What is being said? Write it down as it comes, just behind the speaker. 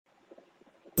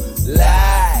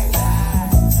Life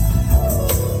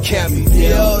can be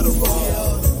beautiful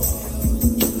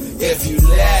if you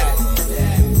let it.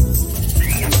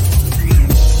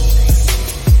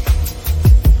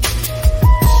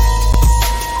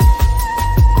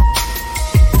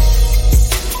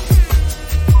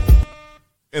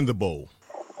 In the Bowl.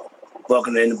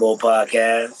 Welcome to In the Bowl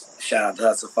podcast. Shout out to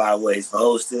Hustle Five Ways for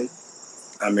hosting.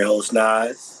 I'm your host,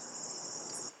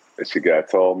 Nas. It's your guy,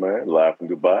 Tall Man, live from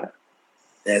Dubai.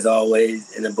 As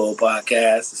always, In the Bowl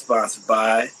podcast is sponsored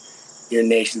by your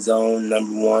nation's own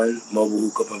 #1 mobile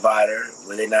hookah provider,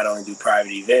 where they not only do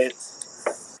private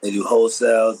events, they do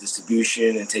wholesale,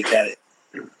 distribution, and take that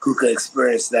hookah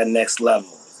experience to that next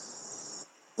level.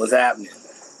 What's happening?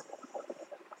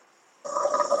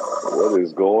 What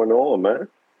is going on, man?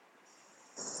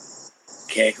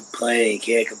 Can't complain,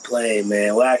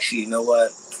 man. Well, actually, you know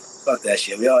what? Fuck that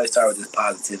shit. We always start with this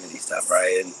positivity stuff,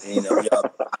 right? And you know, we all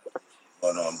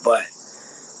going on. But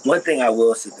one thing I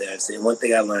will sit there and say, one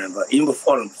thing I learned, but even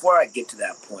before I get to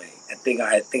that point, I think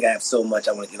I have so much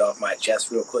I want to get off my chest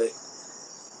real quick.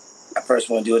 I first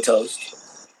want to do a toast.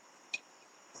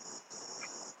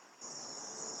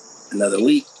 Another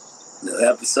week, another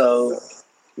episode.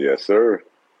 Yes, sir.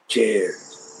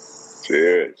 Cheers.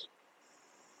 Cheers.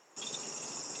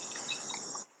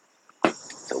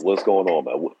 So what's going on,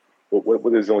 man?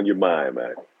 What is on your mind,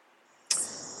 man?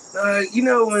 You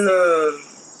know when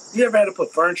you ever had to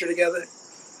put furniture together?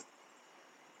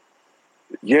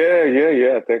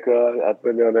 Yeah. I think I've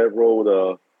been down that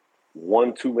road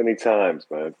one too many times,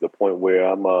 man. To the point where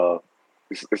I'm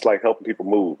it's like helping people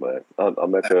move, man.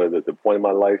 I'm at the point in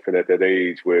my life and at that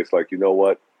age where it's like, you know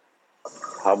what?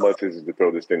 How much is it to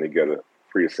throw this thing together,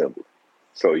 pre-assembled?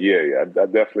 So yeah, I've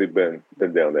definitely been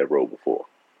down that road before.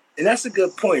 And that's a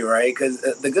good point, right? Because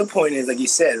the good point is, like you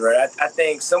said, right? I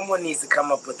think someone needs to come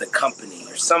up with a company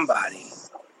or somebody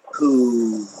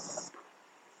who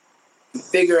can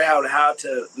figure out how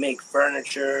to make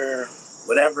furniture,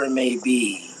 whatever it may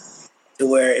be, to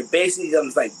where it basically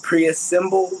comes like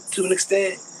pre-assembled to an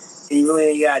extent, and you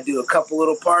really gotta do a couple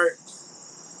little parts.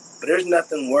 But there's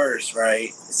nothing worse,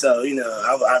 right? So, you know,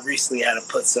 I recently had to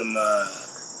put some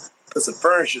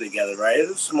furniture together, right? It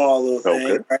was a small little thing,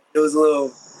 Okay. right? It was a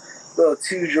little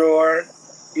 2-drawer,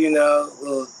 you know,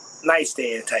 little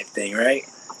nightstand type thing, right?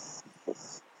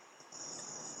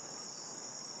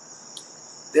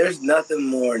 There's nothing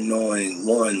more annoying,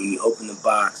 one, when you open the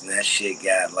box and that shit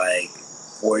got like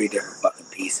 40 different fucking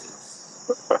pieces.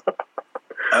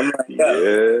 I'm like,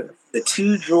 yo, the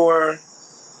 2-drawer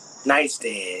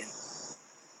nightstand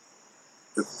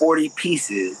with 40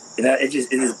 pieces, and it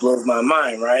just blows my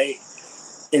mind, right?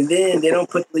 And then they don't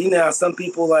put, you know, how some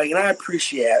people like, and I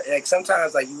appreciate, like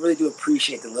sometimes like you really do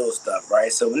appreciate the little stuff, right?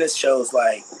 So when this shows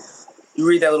like, you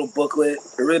read that little booklet,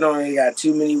 it really don't really got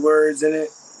too many words in it.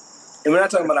 And we're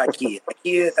not talking about IKEA.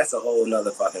 IKEA, that's a whole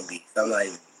nother fucking beast. I'm not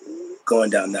even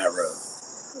going down that road.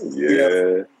 Yeah. You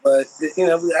know? But, you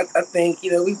know, I think,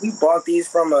 you know, we bought these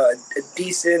from a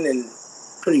decent and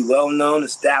pretty well-known,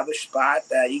 established spot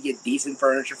that you get decent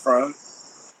furniture from.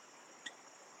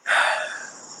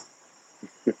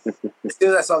 As soon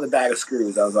as I saw the bag of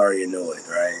screws, I was already annoyed,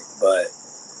 right? But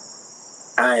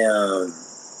I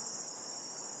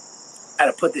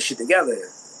had to put this shit together.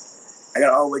 I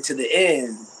got all the way to the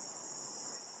end.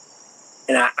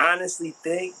 And I honestly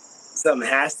think something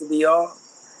has to be off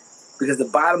because the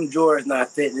bottom drawer is not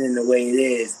fitting in the way it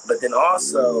is. But then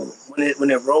also, when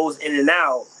it rolls in and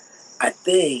out, I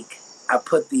think I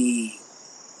put the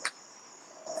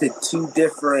two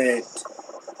different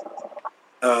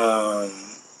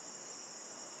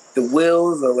the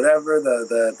wheels or whatever,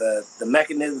 the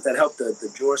mechanisms that help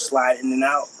the drawer slide in and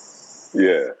out.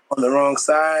 Yeah. On the wrong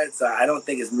side, so I don't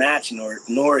think it's matching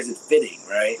nor is it fitting,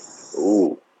 right?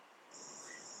 Ooh.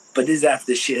 But this is after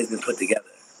this shit has been put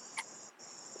together.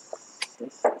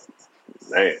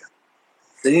 Man.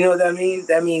 So you know what that means?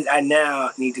 That means I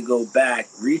now need to go back,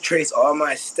 retrace all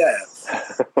my steps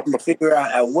to figure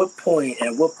out at what point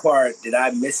and what part did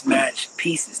I mismatch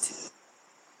pieces to.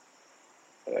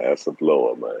 That's a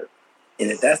blower, man. And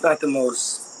if that's not the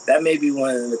most, that may be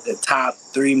one of the top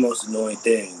 3 most annoying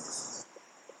things.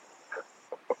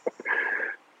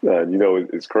 You know,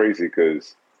 it's crazy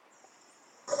because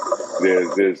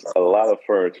there's a lot of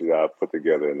furniture that I've put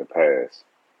together in the past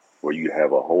where you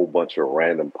have a whole bunch of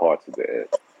random parts at the end.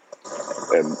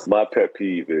 And my pet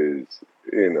peeve is,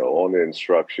 you know, on the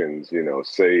instructions, you know,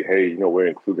 say, hey, you know, we're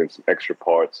including some extra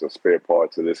parts or spare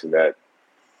parts or this and that.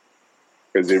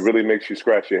 Because it really makes you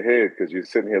scratch your head because you're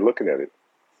sitting here looking at it.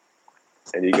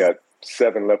 And you got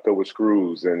 7 leftover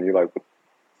screws and you're like,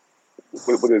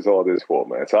 what is all this for,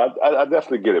 man? So I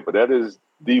definitely get it, but that is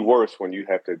the worst when you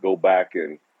have to go back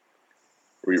and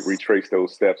retrace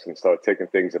those steps and start taking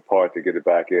things apart to get it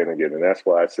back in again. And that's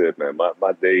why I said, man,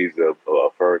 my days of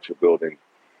furniture building,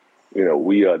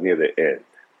 we are near the end.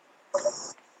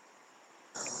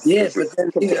 Yeah, but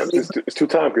then it's too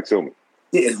time consuming.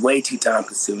 Yeah, it's way too time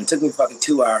consuming. It took me fucking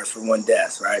 2 hours for one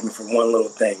desk, right? I mean, for one little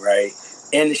thing, right?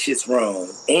 And the shit's wrong.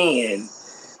 And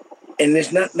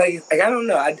there's not like I don't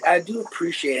know. I do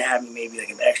appreciate having maybe like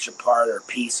an extra part or a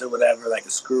piece or whatever, like a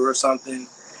screw or something.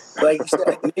 But like you said,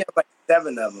 like, when you have like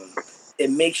 7 of them, it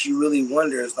makes you really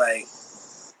wonder. It's like,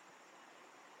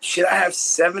 should I have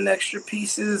 7 extra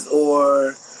pieces,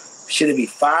 or should it be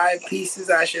 5 pieces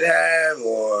I should have?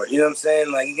 Or, you know what I'm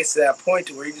saying? Like, it gets to that point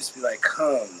to where you just be like,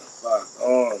 come the fuck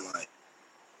on. Like,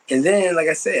 and then, like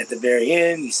I said, at the very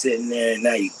end, you're sitting there, and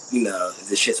now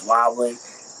the shit's wobbling.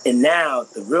 And now,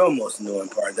 the real most annoying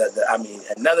part,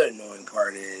 another annoying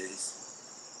part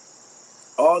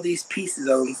is all these pieces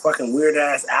of them fucking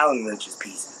weird-ass Allen wrenches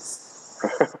pieces.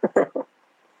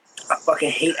 I fucking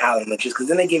hate Allen wrenches, because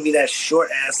then they give you that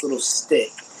short-ass little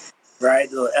stick, right?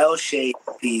 The little L-shaped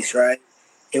piece, right?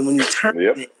 And when you turn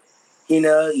it, you end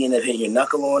up hitting your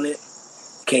knuckle on it.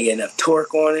 Can't get enough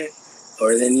torque on it.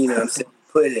 Or then,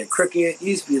 put it in crooked.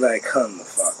 You just be like, come the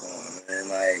fuck on, man.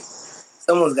 Like,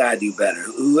 someone's got to do better.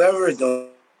 Whoever is doing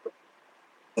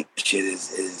shit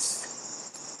is...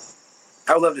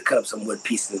 I would love to cut up some wood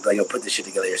pieces and be like, put this shit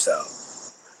together yourself.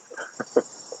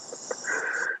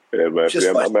 Yeah, man. See,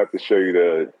 I'm gonna have to show you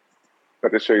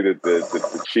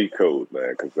the cheat code,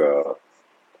 man, because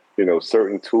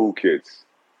certain toolkits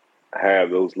have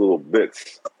those little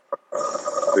bits.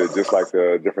 They're just like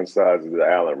the different sizes of the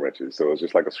Allen wrenches, so it's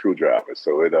just like a screwdriver.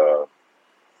 So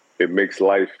it makes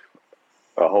life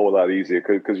a whole lot easier,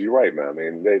 because you're right, man. I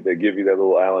mean, they give you that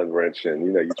little Allen wrench, and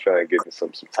you try and get in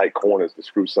some tight corners to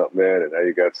screw something in, and now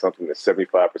you got something that's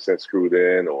 75% screwed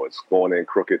in, or it's going in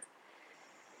crooked.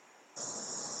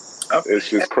 It's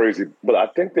just crazy. But I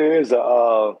think there is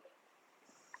a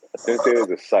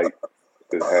site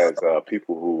that has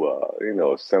people who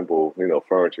assemble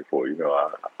furniture for you.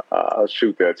 I'll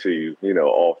shoot that to you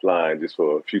offline just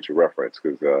for future reference,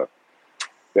 because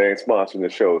they ain't sponsoring the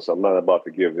show, so I'm not about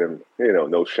to give them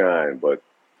no shine. But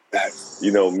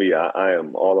me, I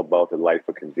am all about the life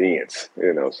of convenience.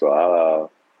 So I'll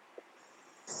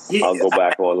go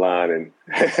back online and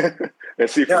and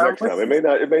see for next time.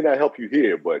 It may not help you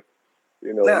here, but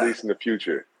at least in the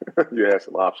future, you have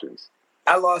some options.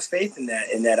 I lost faith in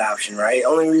that option, right?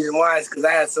 Only reason why is because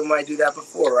I had somebody do that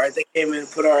before, right? They came in and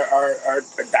put our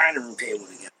dining room table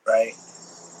together, right?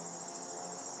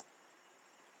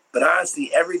 But honestly,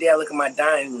 every day I look at my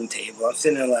dining room table, I'm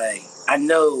sitting there like, I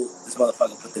know this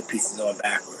motherfucker put the pieces on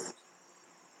backwards.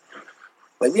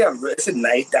 Like, it's a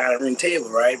nice dining room table,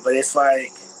 right? But it's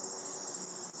like,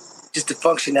 just the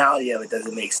functionality of it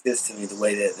doesn't make sense to me, the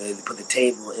way that they put the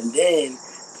table. And then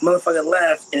the motherfucker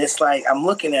left, and it's like, I'm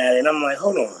looking at it, and I'm like,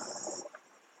 hold on.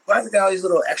 Why has it got all these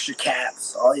little extra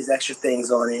caps, all these extra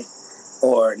things on it,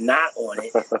 or not on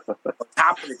it, on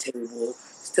top of the table,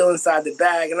 still inside the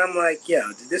bag? And I'm like, yo,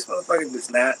 did this motherfucker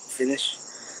just not finish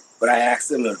what I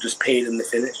asked him, or just paid him to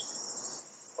finish?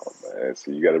 Oh, man,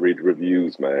 so you got to read the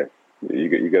reviews, man.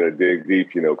 You got to dig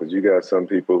deep, because you got some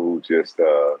people who just,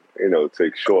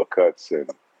 take shortcuts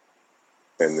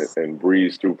and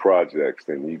breeze through projects.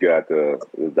 And you got the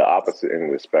opposite end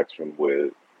of the spectrum, where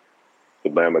the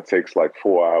mamma takes like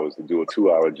 4 hours to do a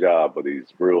 2-hour job, but he's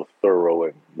real thorough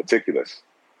and meticulous.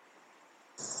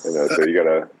 So you got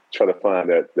to try to find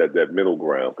that middle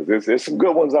ground, because there's some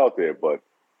good ones out there. But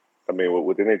I mean,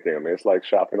 with anything, I mean, it's like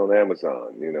shopping on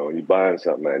Amazon, and you're buying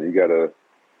something, man. You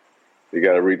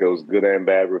gotta read those good and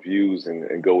bad reviews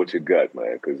and go with your gut,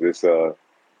 man, because it's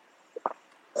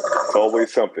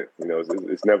always something.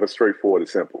 It's never straightforward or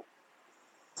simple.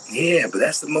 Yeah, but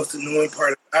that's the most annoying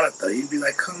part about it, though. You'd be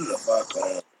like, come the fuck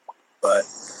on. But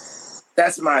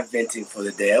that's my venting for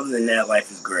the day. Other than that, life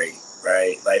is great,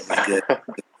 right? Life is good.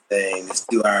 Thing. It's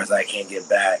 2 hours I can't get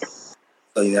back.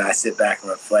 So, I sit back and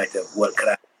reflect of what could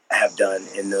I have done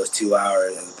in those 2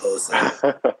 hours, as opposed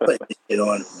to putting this shit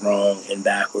on wrong and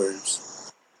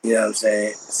backwards. You know what I'm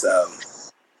saying? So,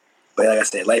 but like I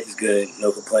said, life is good.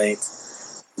 No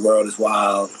complaints. The world is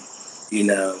wild. We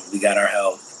got our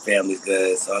health. Family's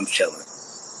good. So I'm chilling.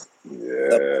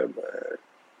 Yeah,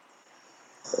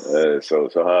 man. So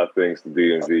how are things to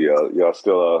DMV? Y'all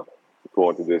still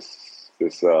going through this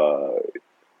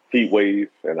heat wave,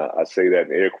 and I say that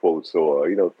in air quotes, or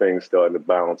things starting to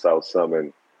balance out some,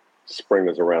 and spring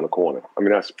is around the corner. I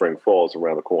mean, not spring, fall's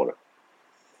around the corner.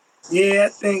 Yeah, I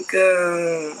think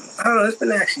I don't know. It's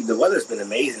been actually the weather's been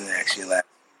amazing actually. Like,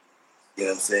 you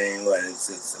know what I'm saying?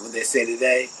 What they say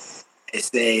today? They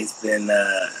say it's been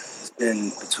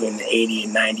between the 80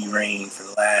 and 90 range for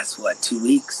the last 2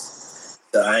 weeks.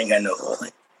 So I ain't got no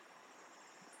complaint.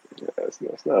 Yeah,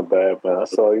 that's not bad, man. I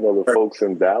saw the folks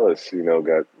in Dallas,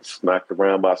 got smacked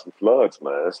around by some floods,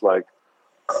 man. It's like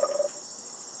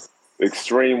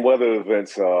extreme weather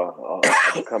events are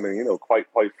becoming quite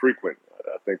frequent.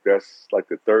 I think that's like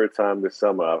the third time this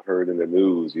summer I've heard in the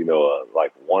news,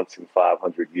 like once in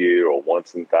 500 year or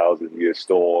once in 1,000 year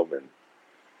storm. And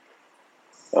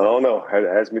I don't know, it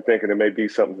has me thinking it may be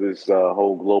something to this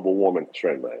whole global warming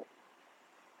trend, man.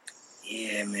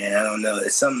 Yeah, man, I don't know.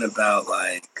 It's something about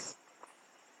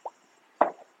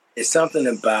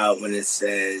when it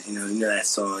says, you know that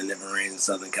song, Never Rains in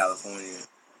Southern California.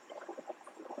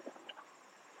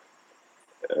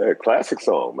 Classic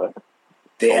song, man.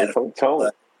 They had a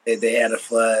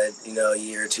flood, a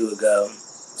year or two ago.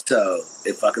 So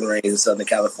it fucking rains in Southern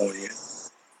California.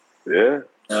 Yeah.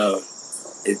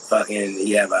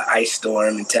 You have an ice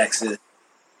storm in Texas.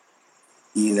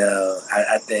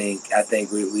 I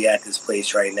think we at this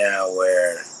place right now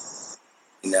where,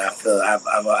 I feel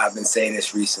I've been saying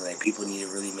this recently. People need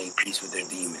to really make peace with their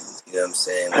demons. You know what I'm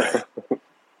saying?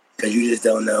 Because you just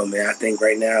don't know, man. I think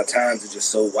right now times are just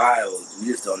so wild.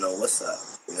 You just don't know what's up.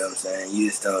 You know what I'm saying? You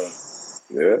just don't.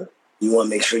 Yeah. You want to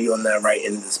make sure you're on that right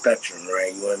end of the spectrum,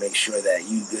 right? You want to make sure that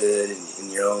you good in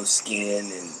your own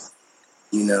skin, and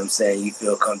you know what I'm saying. You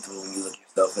feel comfortable when you look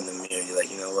yourself in the mirror. You're like,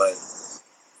 you know what?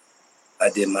 I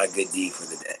did my good deed for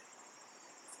the day.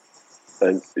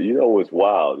 And what's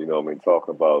wild?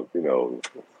 Talking about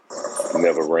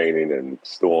never raining and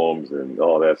storms and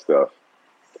all that stuff.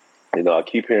 I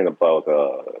keep hearing about,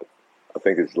 I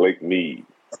think it's Lake Mead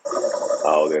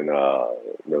out in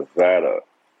Nevada,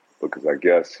 because I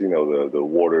guess, the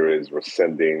water is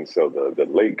receding. So the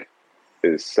lake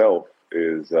itself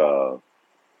is, the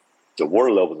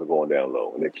water levels are going down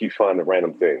low, and they keep finding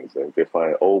random things. And they're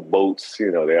finding old boats,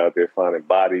 they're out there finding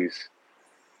bodies.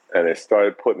 And it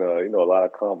started putting a lot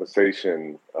of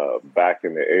conversation back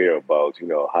in the air about,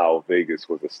 how Vegas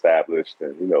was established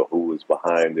and, who was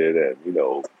behind it and,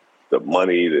 the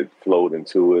money that flowed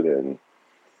into it and,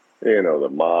 the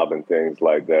mob and things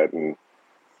like that. And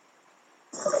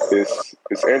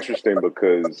it's interesting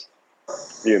because,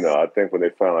 I think when they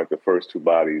found like the first two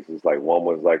bodies, it's like one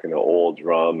was like in an oil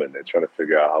drum and they're trying to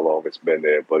figure out how long it's been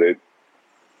there. But it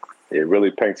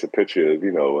really paints a picture of,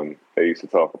 and they used to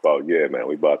talk about, yeah, man,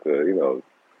 we about to,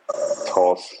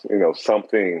 toss,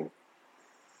 something,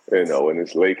 in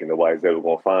this lake and nobody's ever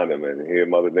going to find them. And here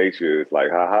Mother Nature is like,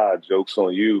 ha, joke's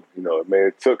on you.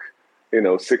 It took,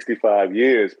 65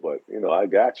 years, but, I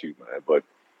got you, man. But,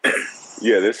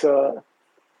 yeah, this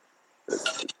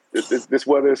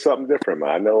weather is something different, man.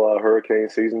 I know hurricane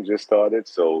season just started,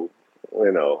 so,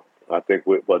 I think,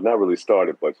 not really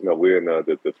started, but, we're in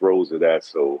the throes of that,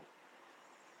 so,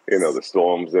 the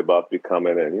storms are about to be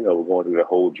coming and, we're going through the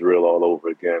whole drill all over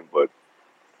again. But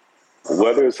the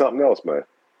weather is something else, man.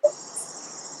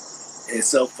 It's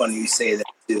so funny you say that,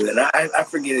 too. And I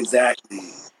forget exactly,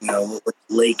 what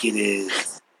lake it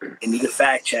is. And you can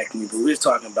fact check me, but we were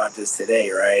talking about this today,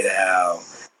 right? How,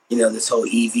 this whole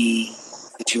EV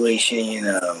situation,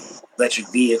 electric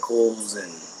vehicles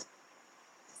and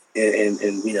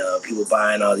people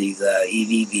buying all these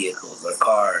EV vehicles or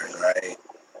cars, right?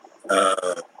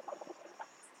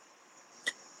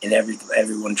 And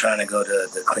everyone trying to go to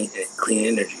the clean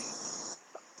energy,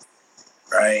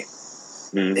 right?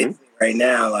 Mm-hmm. Right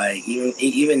now, like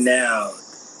even now,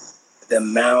 the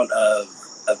amount of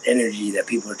energy that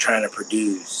people are trying to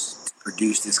produce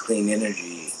this clean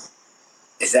energy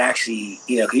is actually,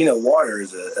 because water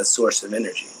is a source of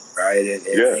energy, right? And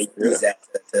they use that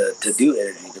to do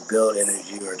energy, to build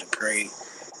energy, or to create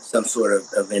some sort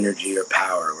of energy or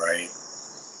power, right?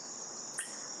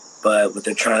 But what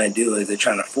they're trying to do is they're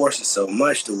trying to force it so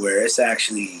much to where it's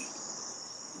actually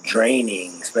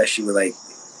draining, especially with like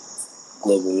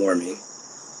global warming.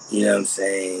 You know what I'm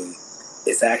saying?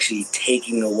 It's actually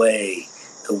taking away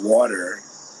the water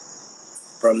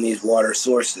from these water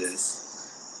sources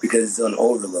because it's on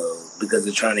overload, because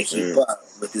they're trying to keep up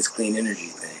with this clean energy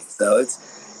thing. So it's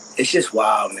just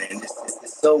wild, man.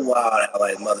 It's so wild how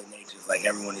like Mother Nature's like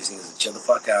everyone just needs to chill the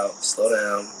fuck out, slow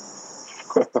down.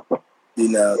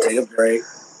 Take a break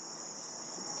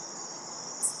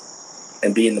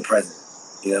and be in the present.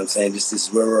 You know what I'm saying? Just this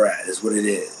is where we're at. This is what it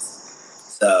is.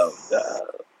 So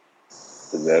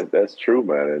that's true,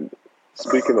 man. And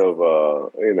speaking of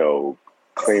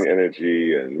clean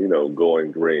energy and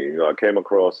going green, I came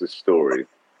across this story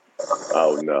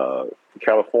out in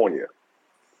California,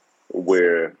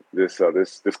 where this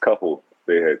couple,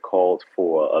 they had called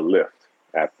for a lift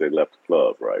after they left the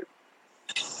club, right?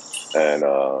 And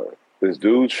this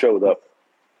dude showed up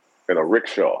in a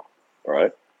rickshaw,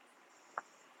 right?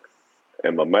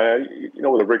 And my man, you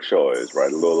know what a rickshaw is,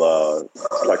 right? A little,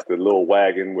 it's like the little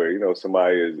wagon where, you know,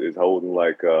 somebody is holding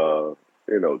like, you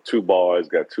know, 2 bars,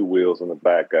 got 2 wheels on the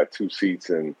back, got 2 seats,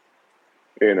 and,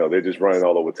 you know, they're just running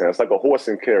all over town. It's like a horse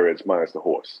and carriage minus the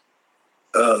horse.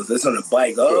 Oh, that's on a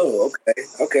bike. Oh, okay.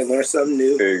 Okay, learn something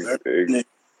new.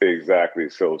 Exactly.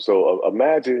 So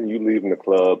imagine you leaving the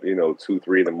club, you know, 2,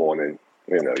 3 in the morning.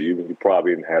 You know, you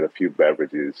probably had a few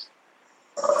beverages.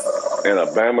 And a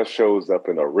Bama shows up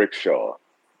in a rickshaw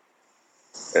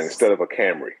instead of a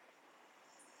Camry.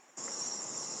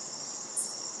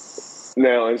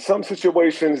 Now, in some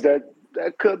situations, that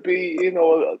could be, you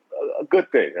know, a good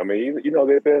thing. I mean, you know,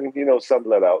 there've been, you know, some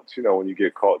let-outs, you know, when you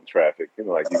get caught in traffic. You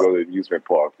know, like you go to the amusement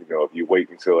park, you know, if you wait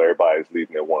until everybody's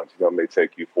leaving at once, you know, it may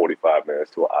take you 45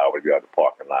 minutes to an hour to get out of the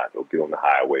parking lot or get on the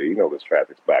highway. You know, this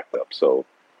traffic's backed up. So,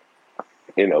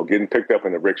 you know, getting picked up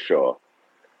in a rickshaw,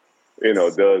 you know,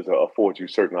 does afford you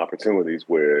certain opportunities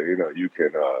where, you know, you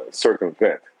can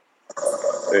circumvent,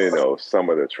 you know, some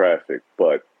of the traffic.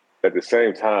 But at the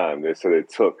same time, they said it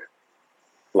took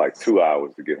like 2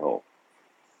 hours to get home.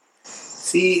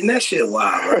 See, and that shit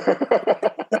wild.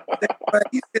 Right?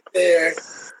 You sit there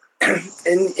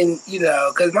and you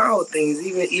know, because my whole thing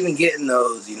is even getting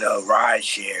those, you know, ride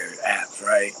share apps,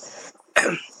 right?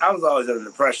 I was always under the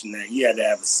impression that you had to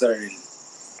have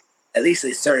at least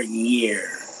a certain year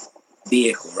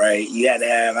vehicle, right? You had to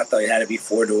have, I thought it had to be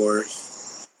 4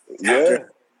 doors. Yeah.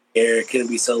 It couldn't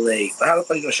be so late. But how the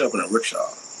fuck are you going to show up in a rickshaw?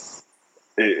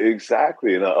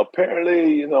 Exactly. And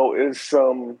apparently, you know, it's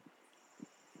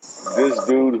this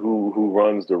dude who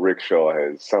runs the rickshaw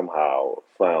has somehow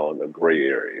found a gray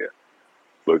area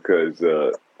because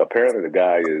apparently the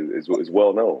guy is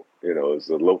well known. You know, it's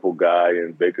a local guy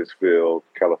in Bakersfield,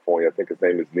 California. I think his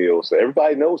name is Neil. So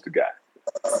everybody knows the guy.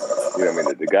 You know what I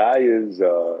mean? The guy is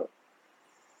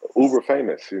uber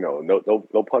famous, you know,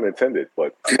 no pun intended,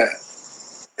 but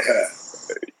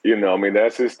you know, I mean,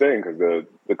 that's his thing, because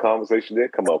the conversation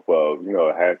did come up of, you know,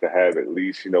 it had to have at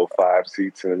least, you know, 5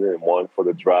 seats in it and 1 for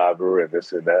the driver and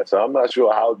this and that. So I'm not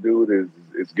sure how dude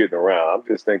is getting around. I'm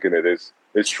just thinking that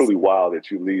it's truly wild that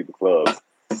you leave the club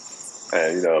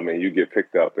and, you know, I mean, you get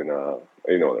picked up in you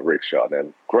know, in a rickshaw. Now,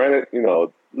 granted, you know,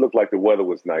 it looked like the weather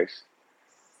was nice.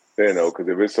 You know, because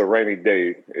if it's a rainy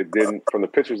day, it didn't. From the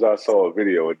pictures I saw, a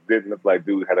video, it didn't look like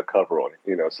dude had a cover on it.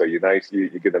 You know, so you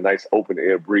get a nice open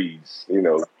air breeze. You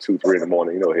know, 2, 3 in the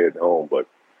morning. You know, heading home. But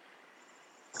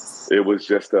it was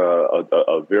just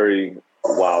a very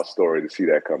wild story to see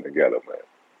that come together, man.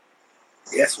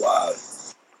 That's wild.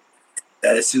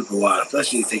 That is super wild.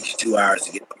 Especially it takes you 2 hours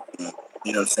to get home.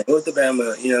 You know what I'm saying? With the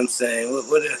Bama, you know what I'm saying?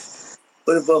 What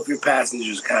if both your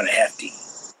passengers are kind of hefty?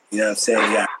 You know what I'm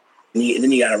saying?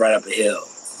 Then you got to ride up a hill.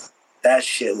 That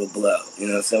shit would blow. You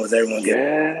know what I'm saying? With everyone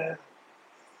getting...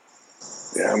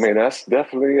 Yeah, I mean, that's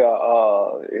definitely, you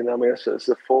know, I mean, it's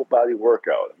a full body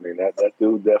workout. I mean, that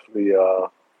dude definitely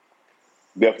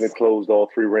closed all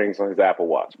 3 rings on his Apple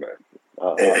Watch, man.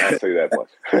 I'll say that much.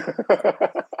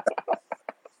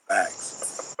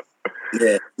 Facts.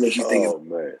 Yeah, makes you think. Oh,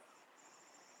 man.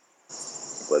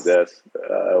 But that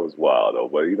was wild, though.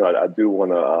 But, you know, I do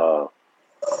want to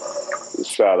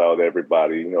shout out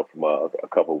everybody, you know, from a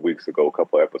couple of weeks ago, a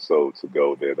couple of episodes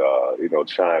ago that, you know,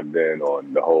 chimed in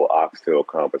on the whole oxtail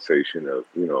conversation of,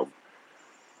 you know,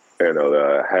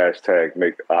 the hashtag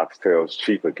make oxtails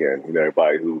cheap again. You know,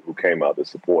 everybody who came out to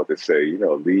support to say, you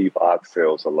know, leave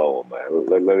oxtails alone, man.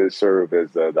 Let it serve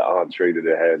as the entree that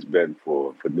it has been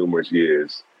for numerous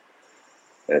years.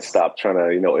 And stop trying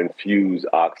to, you know, infuse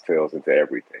oxtails into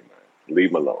everything, man.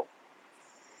 Leave them alone.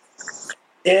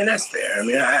 Yeah, that's fair. I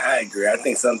mean, I agree. I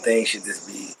think some things should just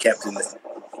be kept in the,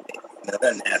 you know,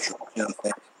 they're natural. You know what I'm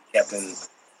saying? Kept in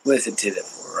what's intended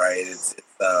for, right? It's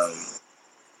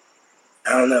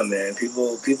I don't know, man.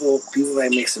 People might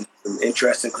make some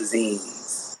interesting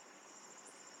cuisines.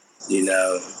 You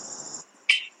know.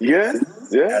 Yeah.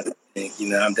 I think, you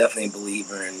know, I'm definitely a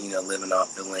believer in, you know, living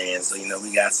off the land. So, you know,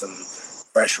 we got some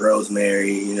fresh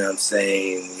rosemary. You know what I'm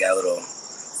saying? We got a little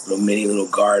mini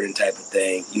garden type of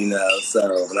thing, you know.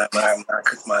 So when I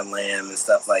cook my lamb and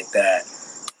stuff like that,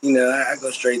 you know, I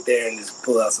go straight there and just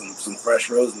pull out some fresh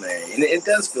rosemary, and it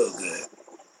does feel good.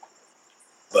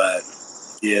 But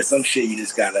yeah, some shit you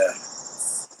just gotta.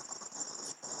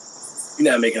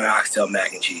 You're not making an oxtail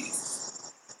mac and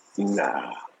cheese.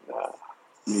 Nah.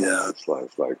 You know, it's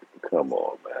like come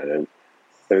on, man. And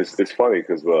it's funny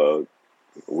because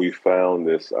we found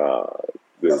this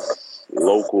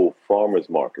local farmers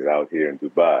market out here in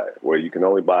Dubai where you can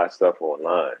only buy stuff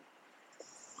online.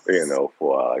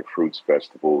 For like fruits,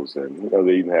 vegetables, and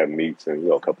they even have meats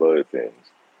and a couple other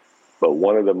things. But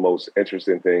one of the most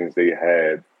interesting things they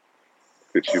had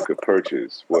that you could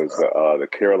purchase was the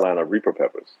Carolina Reaper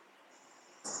peppers.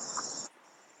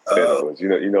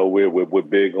 We're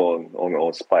big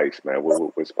on spice, man.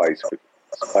 We're spice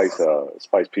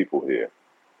people here.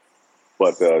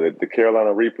 But the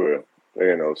Carolina Reaper,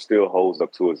 still holds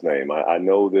up to its name. I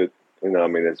know that,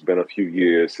 it's been a few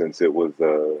years since it was,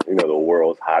 the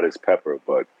world's hottest pepper.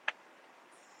 But,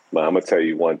 man, I'm going to tell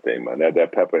you one thing, man.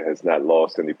 That pepper has not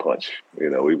lost any punch.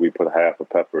 We put half a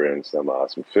pepper in some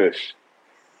fish.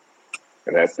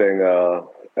 And that thing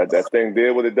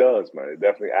did what it does, man. It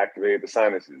definitely activated the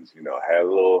sinuses. I had a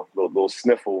little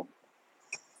sniffle,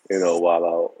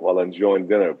 while enjoying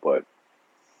dinner. But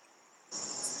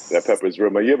that pepper is real,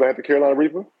 man. You ever had the Carolina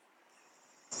Reaper?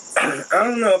 I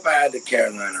don't know if I had the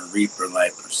Carolina Reaper,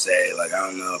 like, per se. Like, I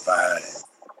don't know if I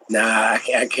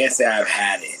can't say I've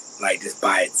had it, like, just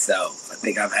by itself. I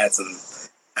think I had some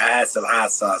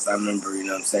hot sauce. I remember, you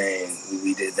know what I'm saying?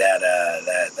 We did that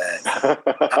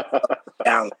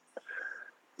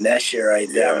that shit right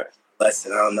there. Yeah.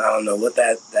 Listen, I don't know what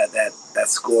that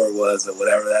score was or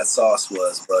whatever that sauce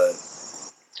was, but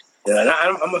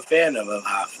I'm a fan of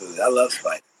hot food. I love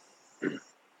spice.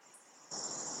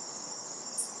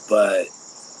 But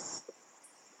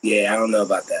yeah, I don't know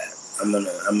about that. I'm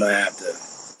gonna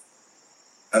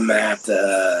have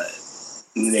to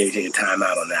maybe take a time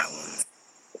out on that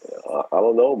one. I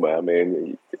don't know, man. I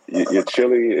mean, your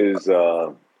chili is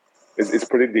it's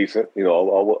pretty decent.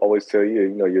 I'll always tell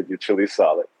you, your chili is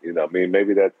solid.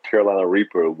 Maybe that Carolina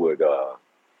Reaper would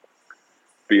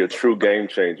be a true game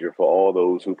changer for all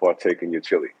those who partake in your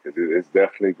chili. It's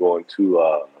definitely going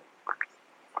to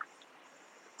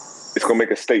it's going to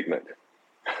make a statement.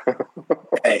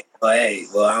 Well, I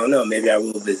don't know. Maybe I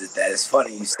will visit that. It's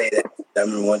funny you say that. I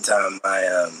remember one time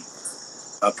my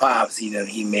pops, he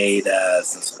made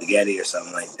some spaghetti or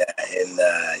something like that, and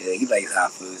he likes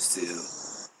hot foods too.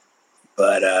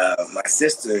 But my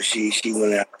sister, she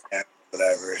went out,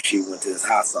 whatever. She went to this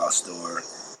hot sauce store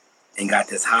and got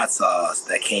this hot sauce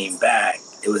that came back.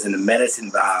 It was in a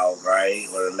medicine valve, right,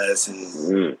 or a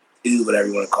medicine tube, whatever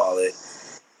you want to call it.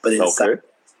 But inside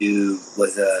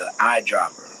was a eye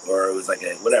dropper, or it was like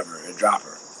a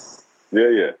dropper.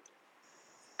 Yeah.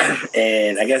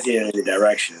 And I guess he didn't know the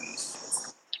directions.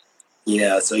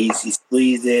 So he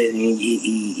squeezed it and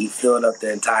he filled up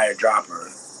the entire dropper.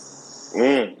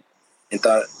 And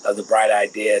thought of the bright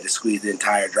idea to squeeze the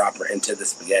entire dropper into the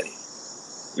spaghetti.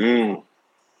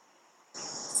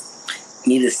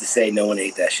 Needless to say, no one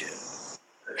ate that shit.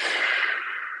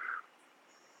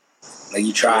 Like,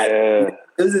 you tried. Yeah.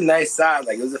 It was a nice size.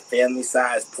 Like, it was a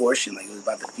family-sized portion. Like, it was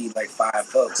about to feed, like, 5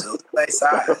 folks. So it was a nice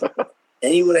size.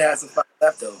 And he would have had some fucking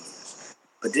leftovers.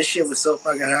 But this shit was so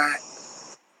fucking hot.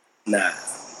 Nah.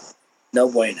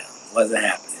 No bueno. Wasn't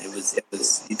happening. It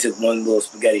was, he took one little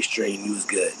spaghetti string and he was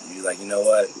good. And he was like, you know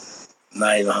what? I'm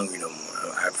not even hungry no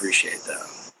more. I appreciate that.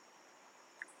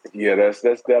 Yeah, that's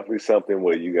definitely something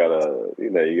where you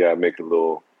gotta make a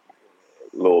little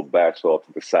batch off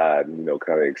to the side and,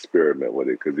 kind of experiment with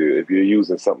it. Because if you're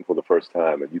using something for the first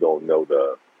time and you don't know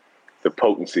the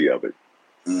potency of it,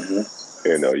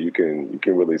 you can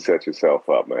really set yourself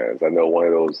up, man. I know one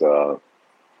of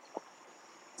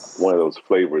those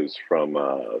flavors from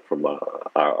our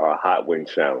hot wing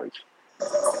challenge.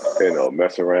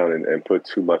 Mess around and put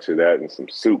too much of that in some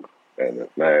soup, and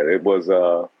man, it was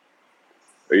I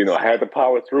had to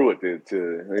power through it to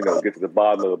get to the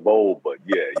bottom of the bowl. But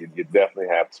yeah, you definitely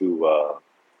have to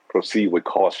proceed with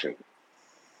caution.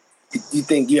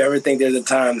 You ever think there's a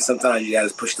time sometimes you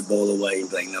gotta push the bowl away and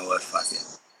be like, you know what, fuck it,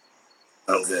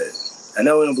 I'm good. I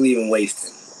know we don't believe in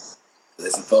wasting.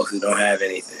 There's some folks who don't have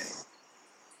anything.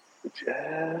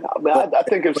 Yeah, I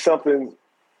think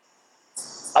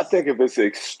if it's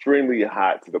extremely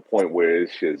hot to the point where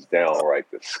it's just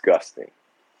downright disgusting,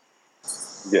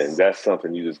 then that's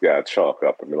something you just gotta chalk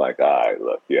up and be like, all right,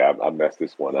 look, yeah, I messed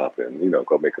this one up, and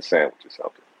go make a sandwich or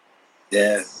something.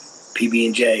 Yeah,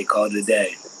 PB&J, call it a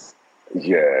day.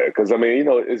 Yeah, because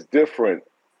it's different,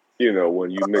 when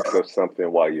you mix up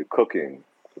something while you're cooking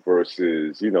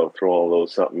versus throwing a little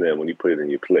something in when you put it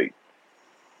in your plate.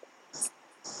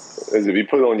 As if you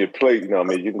put it on your plate, you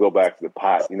can go back to the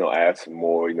pot, add some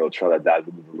more, try to dilute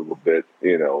it a little bit,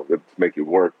 to make it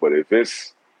work. But if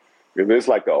it's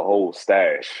like a whole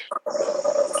stash,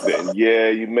 then yeah,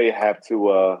 you may have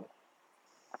to,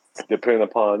 depending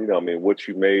upon, what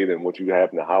you made and what you have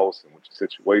in the house and what your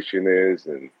situation is.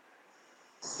 And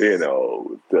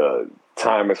the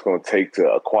time it's going to take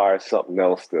to acquire something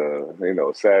else to,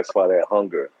 satisfy that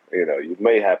hunger, you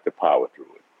may have to power through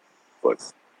it.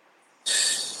 But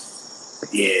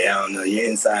yeah, I don't know. Your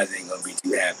insides ain't gonna be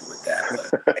too happy with that.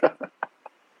 But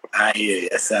I hear you.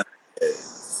 That sounds good.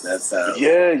 That sounds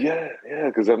yeah.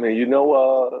 Because I mean,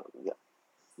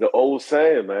 the old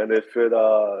saying, man, if it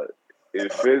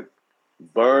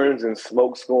burns and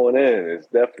smoke's going in, it's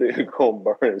definitely gonna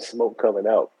burn and smoke coming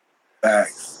out.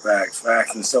 Facts.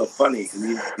 And so funny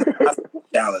because that's a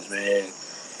challenge, man.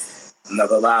 I'm not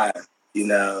gonna lie.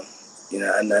 And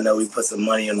I know we put some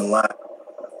money on the line.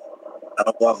 I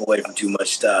don't walk away from too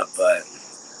much stuff, but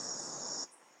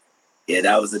yeah,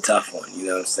 that was a tough one. You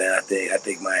know what I'm saying? I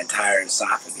think my entire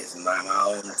esophagus and my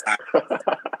whole entire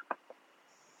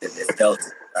it felt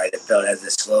right. It felt as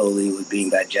it slowly was being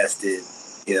digested.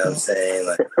 You know what I'm saying?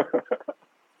 Like,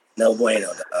 no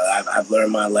bueno. I've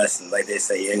learned my lesson. Like they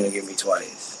say, you ain't gonna give me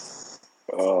twice.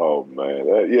 Oh man,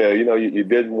 you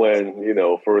didn't win,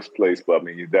 first place, but I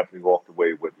mean, you definitely walked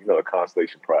away with, a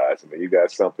consolation prize. I mean, you got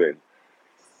something,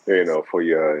 for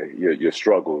your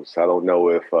struggles. I don't know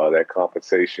if that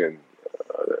compensation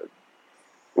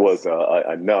was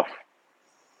enough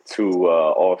to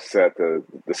offset the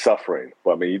suffering.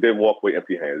 But I mean, you didn't walk away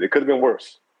empty-handed. It could have been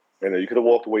worse. You could have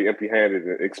walked away empty-handed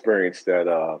and experienced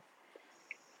that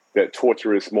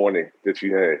torturous morning that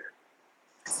you had.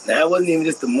 That wasn't even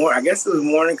just the morning. I guess it was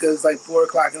morning because it's like 4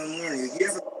 o'clock in the morning. You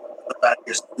ever about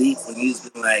your sleep when you've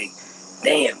been like,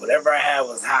 damn, whatever I had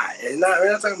was hot. We're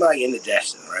not talking about like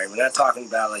indigestion, right? We're not talking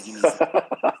about like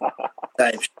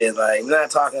type shit. Like, we're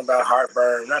not talking about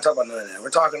heartburn. We're not talking about none of that.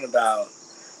 We're talking about,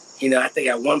 I think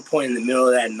at one point in the middle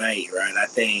of that night, right? I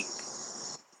think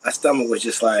my stomach was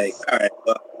just like, all right,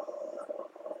 well,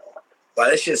 while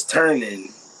it's just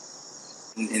turning,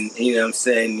 and you know what I'm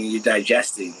saying, you're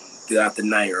digesting throughout the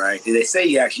night, right? They say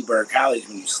you actually burn calories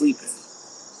when you're sleeping.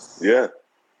 Yeah.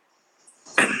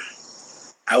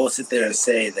 I will sit there and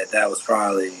say that was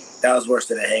worse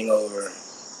than a hangover.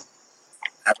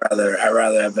 I'd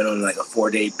rather have been on like a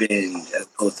 4-day binge as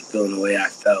opposed to feeling the way I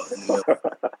felt in the middle.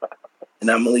 And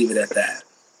I'm gonna leave it at that.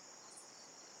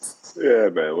 Yeah,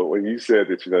 man. Well, when you said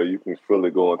that, you can feel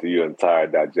it going through your entire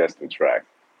digestion tract,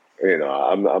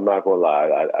 I'm not gonna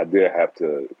lie. I did have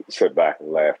to sit back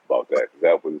and laugh about that.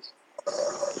 That was,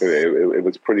 it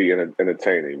was pretty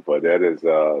entertaining. But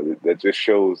that just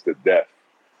shows the depth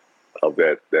of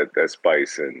that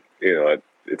spice, and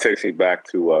it takes me back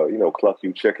to Cluck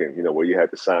You Chicken, where you had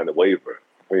to sign the waiver,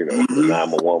 for the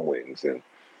 911 wings, and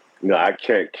I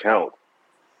can't count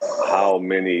how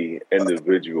many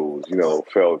individuals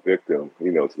fell victim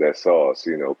to that sauce,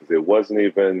 because it wasn't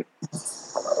even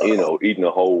eating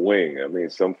a whole wing. I mean,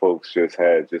 some folks just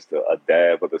had just a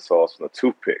dab of the sauce on a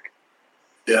toothpick.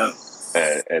 Yeah,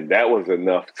 and that was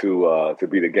enough to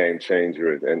be the game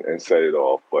changer and set it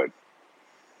off. But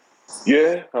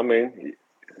yeah, I mean,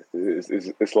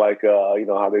 it's like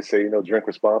how they say, drink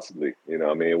responsibly.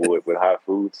 I mean, with hot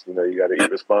foods, you got to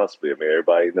eat responsibly. I mean,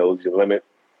 everybody knows your limit.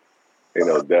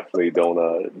 Definitely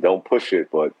don't push it.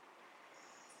 But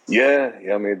yeah,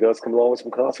 I mean, it does come along with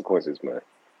some consequences, man.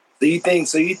 So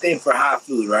you think for hot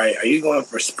food, right? Are you going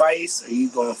for spice or are you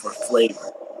going for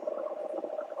flavor?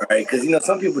 Right? Because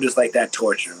some people just like that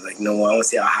torture. Like, I want to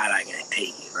see how hot I can take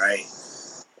it, right?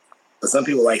 But some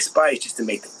people like spice just to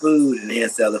make the food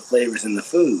enhance the other flavors in the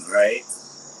food, right?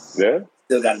 Yeah.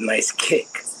 Still got a nice kick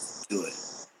to it.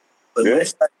 But when it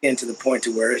starts getting to the point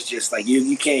to where it's just like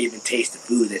you can't even taste the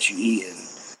food that you eat, and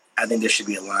I think there should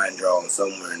be a line drawn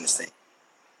somewhere in the same.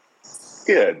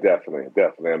 Yeah, definitely.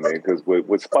 I mean, because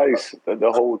with spice,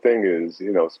 the whole thing is,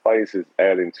 spice is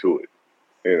adding to it.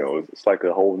 It's like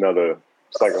a whole nother,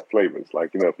 it's like a flavor. It's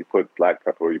like, if you put black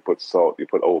pepper or you put salt, you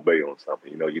put Old Bay on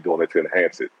something, you're doing it to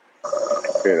enhance it.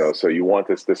 So you want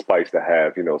this spice to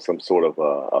have, some sort of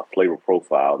a flavor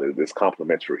profile that's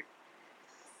complementary.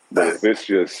 But if it's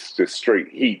just straight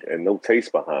heat and no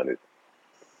taste behind it,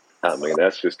 I mean,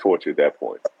 that's just torture at that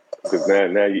point. Because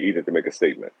now you eat it to make a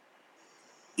statement.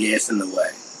 Yeah, it's in the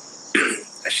way.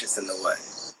 That shit's in the way.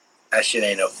 That shit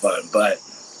ain't no fun. But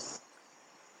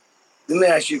let me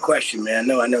ask you a question, man.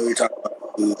 I know we're talking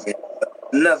about food.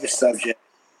 Another subject.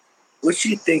 What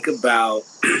you think about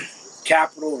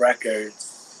Capitol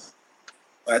Records?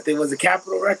 I think it was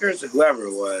Capitol Records or whoever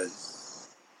it was.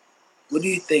 What do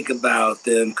you think about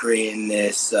them creating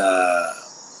this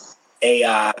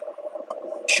AI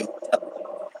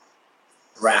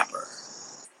rapper?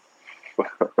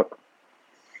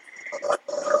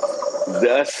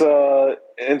 That's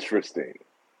interesting.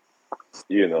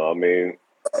 I mean,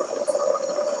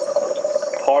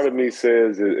 part of me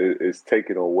says it's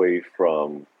taken away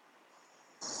from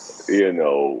you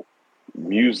know,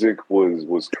 music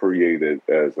was created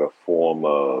as a form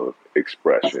of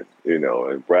expression, you know,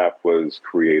 and rap was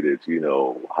created, you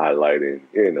know, highlighting,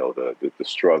 you know, the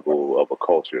struggle of a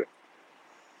culture.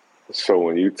 So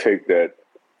when you take that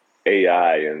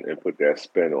AI and put that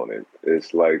spin on it,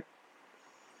 it's like,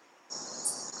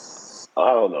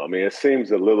 I don't know. I mean, it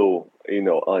seems a little, you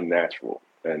know, unnatural.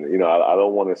 And, you know, I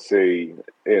don't want to say,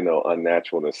 you know,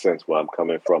 unnatural in the sense where I'm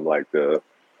coming from, like the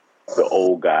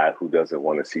old guy who doesn't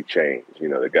want to see change, you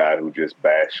know, the guy who just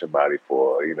bashed somebody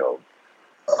for, you know,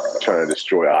 trying to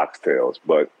destroy oxtails.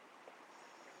 But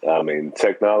I mean,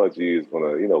 technology is going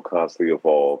to, you know, constantly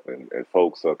evolve, and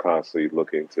folks are constantly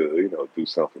looking to, you know, do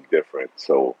something different.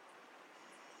 So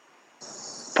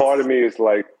part of me is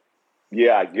like,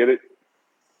 yeah, I get it.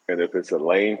 And if it's a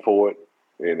lane for it,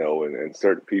 you know, and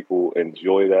certain people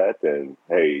enjoy that, then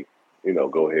hey, you know,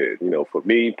 go ahead. You know, for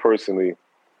me personally,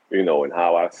 you know, and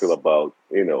how I feel about,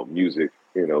 you know, music,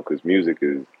 you know, because music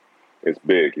is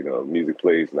big. You know, music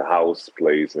plays in the house,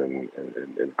 plays in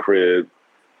crib.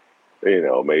 You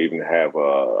know, may even have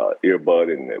a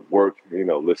earbud in at work. You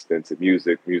know, listening to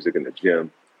music in the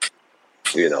gym.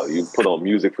 You know, you put on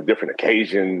music for different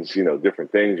occasions. You know,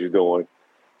 different things you're doing.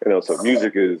 You know, so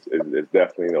music is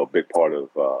definitely, you know, a big part of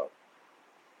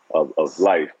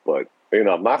life. But you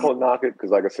know, I'm not gonna knock it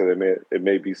because, like I said, it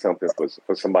may be something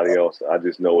for somebody else. I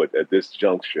just know it at this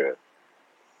juncture,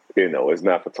 you know, it's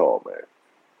not for tall man.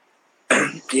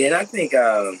 Yeah, and I think you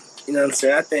know what I'm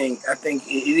saying. I think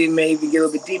it may even get a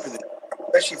little bit deeper than that,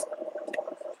 especially for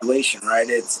the situation, right?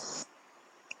 It's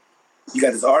you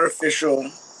got this artificial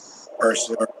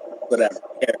person or whatever,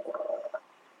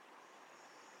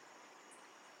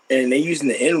 and they're using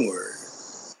the N-word.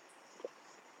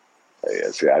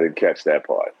 Yeah, see, I didn't catch that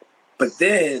part. But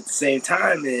then at the same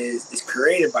time, is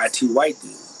created by two white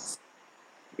dudes.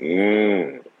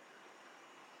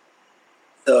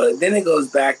 So then it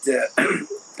goes back to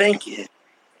thinking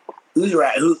who's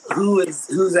right,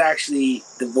 who's actually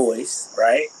the voice,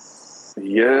 right?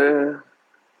 Yeah.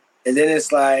 And then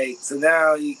it's like, so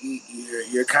now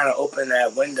you're kind of opening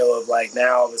that window of like,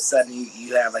 now all of a sudden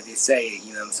you have, like they say,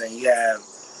 you know what I'm saying, you have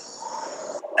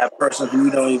that person who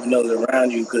you don't even know is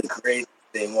around you could have created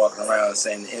thing walking around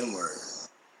saying the N-word.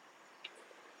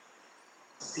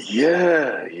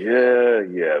 Yeah.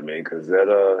 I mean, because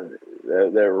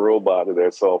that robot or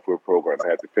that software program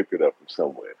had to pick it up from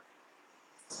somewhere.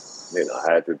 You know,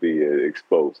 had to be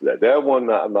exposed to that. That one,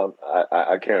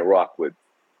 I can't rock with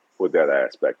that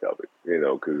aspect of it. You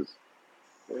know, because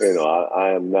you know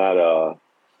I am not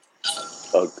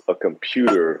a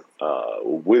computer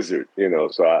wizard. You know,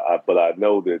 so but I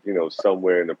know that, you know,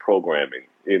 somewhere in the programming,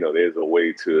 you know, there's a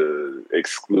way to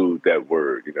exclude that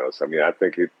word. You know, so I mean, I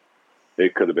think it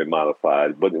could have been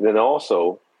modified, but then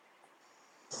also,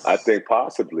 I think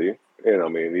possibly, you know, I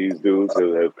mean, these dudes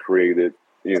have created,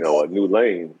 you know, a new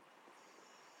lane.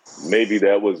 Maybe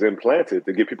that was implanted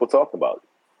to get people talking about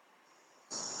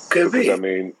it. Could because, be. I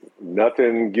mean,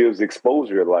 nothing gives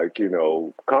exposure like, you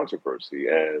know, controversy,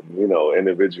 and, you know,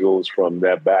 individuals from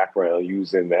that background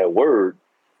using that word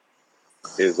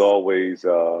is always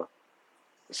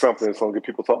something that's going to get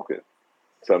people talking.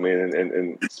 So, I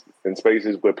mean, in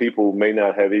spaces where people may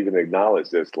not have even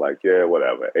acknowledged this, like, yeah,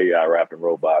 whatever, AI rapping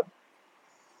robot,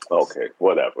 okay,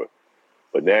 whatever.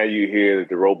 But now you hear that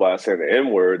the robot saying the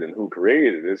N-word and who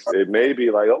created it, it may be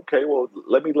like, okay, well,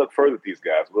 let me look further at these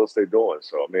guys. What's they doing?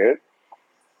 So, I mean,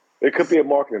 it could be a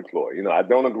marketing ploy. You know, I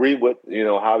don't agree with, you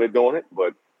know, how they're doing it,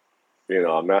 but, you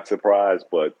know, I'm not surprised,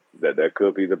 but that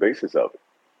could be the basis of it.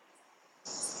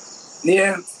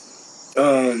 Yeah.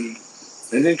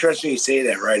 It's interesting you say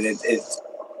that, right? It's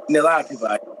you know, a lot of people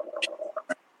are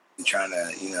trying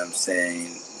to, you know what I'm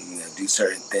saying, you know, do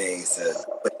certain things so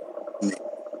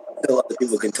other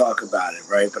people can talk about it,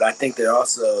 right? But I think that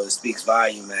also speaks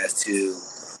volume as to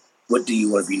what do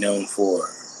you want to be known for?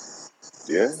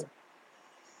 Yeah.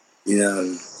 You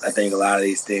know, I think a lot of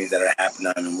these things that are happening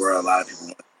out in the world, a lot of people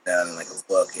want to sit down in like a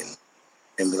book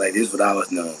and be like, this is what I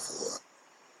was known for.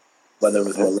 Whether it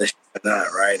was malicious or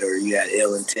not, right? Or you had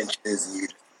ill intentions and you're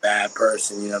just a bad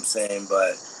person, you know what I'm saying?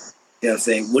 But you know what I'm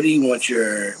saying, what do you want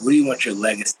your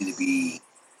legacy to be?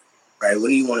 Right? What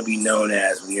do you want to be known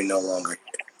as when you're no longer here?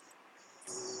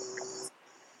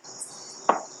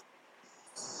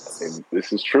 And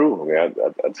this is true. I mean,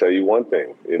 I'll tell you one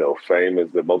thing. You know, fame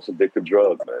is the most addictive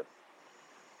drug, man.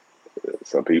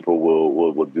 Some people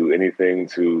will do anything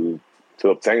to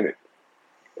obtain it.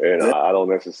 And I don't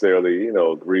necessarily, you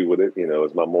know, agree with it. You know,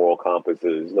 as my moral compass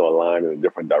is, you know, aligned in a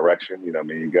different direction. You know, I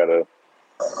mean, you gotta,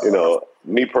 you know,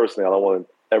 me personally, I don't want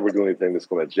ever do anything that's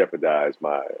going to jeopardize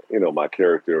my, my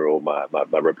character or my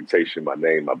reputation, my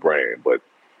name, my brand. But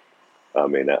I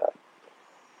mean,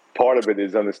 part of it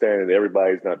is understanding that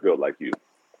everybody's not built like you.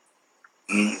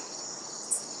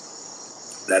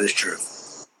 That is true.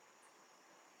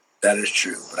 That is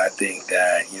true. But I think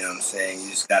that, you know what I'm saying, you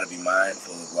just got to be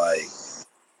mindful of, like,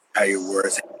 how your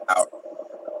words have power.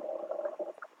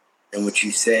 And what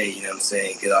you say, you know what I'm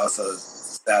saying, could also,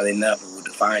 sadly enough, it will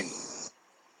define you.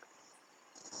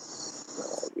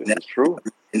 That's true.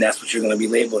 And that's what you're going to be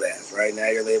labeled as, right? Now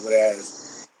you're labeled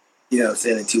as, you know what I'm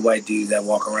saying, the two white dudes that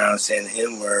walk around saying the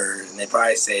N-word, and they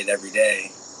probably say it every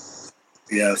day.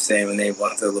 You know what I'm saying, when they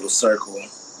walk through a little circle.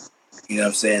 You know what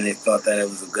I'm saying? They thought that it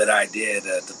was a good idea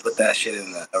to put that shit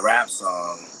in a rap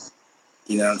song.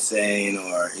 You know what I'm saying?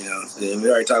 Or, you know, we're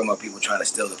already talking about people trying to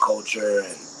steal the culture.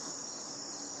 And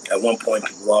at one point,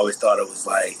 people always thought it was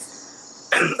like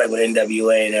when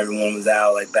NWA and everyone was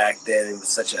out, like back then, it was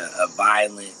such a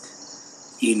violent,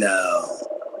 you know,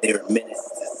 they were menace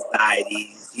to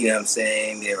society. You know what I'm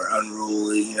saying? They were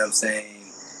unruly, you know what I'm saying?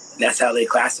 And that's how they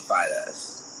classified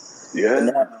us. Yeah. And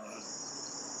now,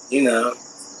 you know,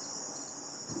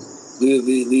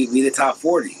 we the top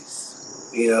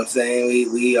 40s. You know what I'm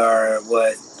saying? We are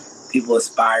what people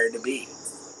aspire to be.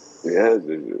 Yeah,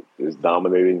 it's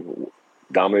dominating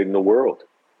the world.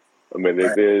 I mean,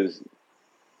 right. There's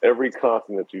every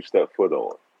continent you step foot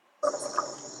on.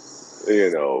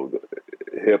 You know,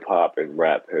 hip hop and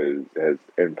rap has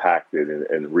impacted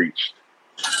and reached,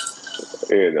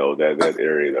 you know, that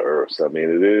area of the earth. So, I mean,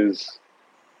 it is,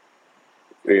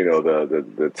 you know,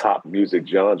 the top music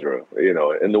genre, you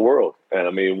know, in the world. And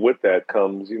I mean, with that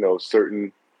comes, you know,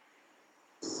 certain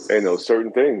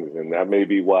things. And that may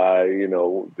be why, you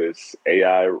know, this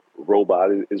AI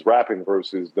robot is rapping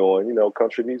versus doing, you know,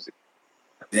 country music.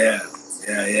 Yeah.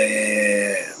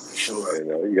 For sure. You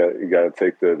know, you got to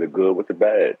take the good with the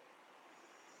bad.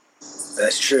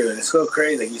 That's true. And it's so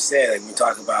crazy, like you said, like we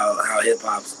talk about how hip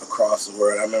hop's across the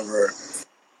world. I remember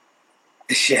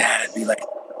this shit had to be like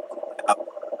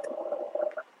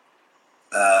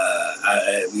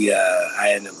I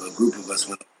had a group of us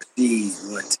went overseas.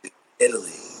 We went to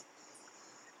Italy,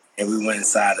 and we went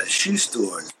inside a shoe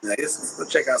store. Like, let's go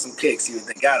check out some kicks, see what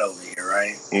they got over here,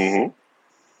 right? Mm-hmm.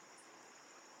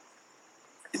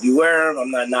 If you wear them,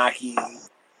 I'm not knocking you.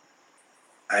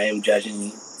 I am judging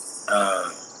you.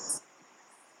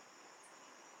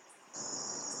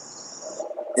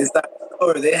 Inside the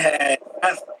store, they had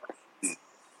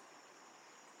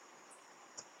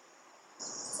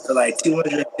for like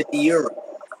 €250.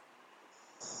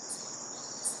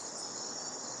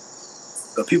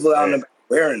 But people out in the back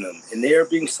wearing them, and they're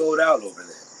being sold out over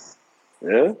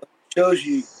there. Yeah. It shows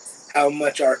you how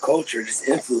much our culture just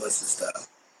influences stuff.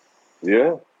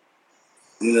 Yeah.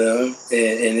 You know,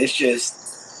 and it's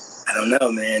just, I don't know,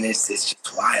 man. It's just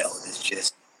wild.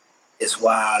 It's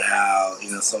wild how, you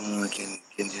know, someone can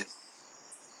just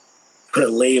put a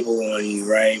label on you,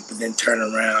 right? But then turn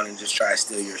around and just try to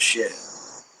steal your shit.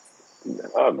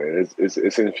 Oh man,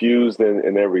 it's infused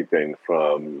in everything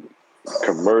from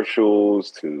commercials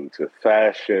to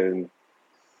fashion.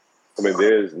 I mean,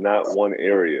 there's not one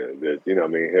area that, you know, I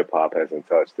mean, hip hop hasn't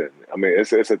touched. And I mean,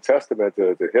 it's a testament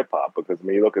to hip hop because I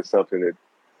mean, you look at something that,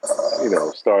 you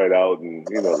know, started out in,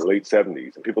 you know, the late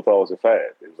 70s and people thought it was a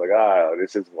fad. It was like,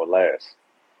 this isn't gonna last.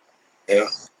 Yeah.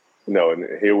 You know,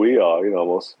 and here we are, you know,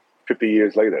 almost 50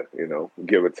 years later, you know,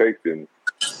 give or take, and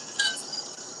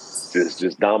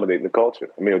just dominating the culture.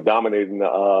 I mean, dominating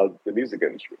the music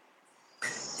industry.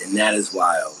 And that is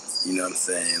wild. You know what I'm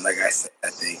saying? Like I said, I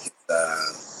think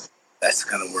that's the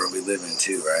kind of world we live in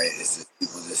too, right? It's just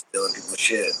people just stealing people's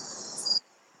shit.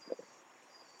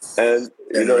 And,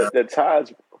 you know, that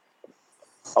ties,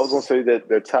 I was going to say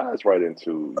that ties right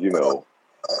into, you know,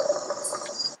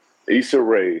 Issa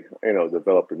Rae, you know,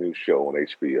 developed a new show on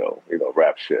HBO, you know,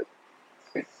 Rap Shit.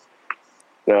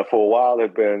 Now, for a while,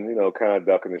 they've been, you know, kind of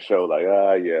ducking the show, like,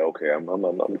 yeah, okay, I'm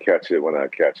gonna catch it when I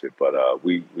catch it. But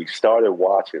we started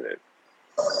watching it,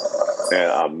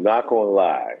 and I'm not gonna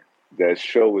lie, that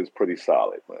show is pretty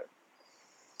solid, man.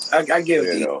 I give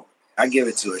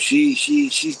it to her.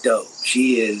 She's dope.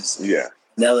 She is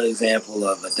another example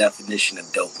of a definition of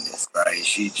dopeness, right?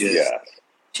 She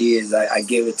is. I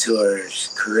give it to her.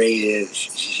 She's creative.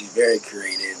 She's very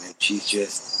creative, and she's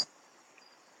just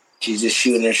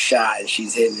shooting her shot, and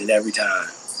she's hitting it every time.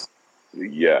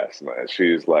 Yes, man.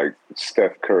 She's like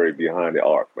Steph Curry behind the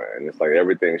arc, man. It's like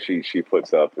everything she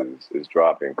puts up is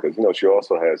dropping. Because, you know, she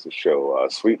also has a show,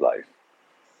 Sweet Life,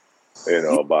 you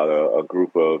know, about a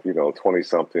group of, you know,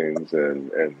 20-somethings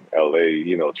in L.A.,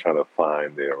 you know, trying to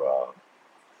find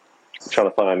trying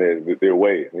to find their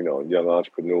way, young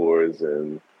entrepreneurs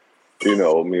and,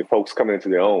 folks coming into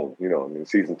their own,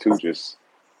 season 2 just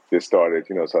started,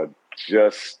 so I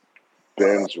just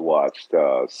binge watched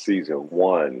season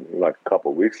 1 like a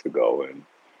couple of weeks ago. And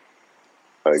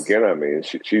again,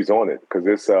 she's on it because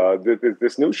it's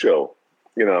this new show,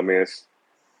 it's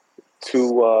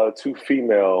two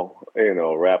female,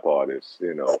 rap artists,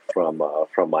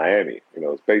 from Miami,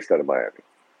 it's based out of Miami.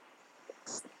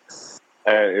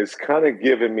 And it's kind of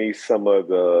giving me some of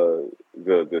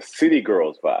the City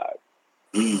Girls vibe,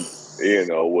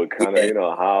 with kind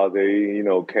of, how they,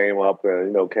 came up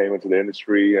and, came into the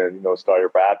industry and, started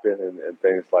rapping and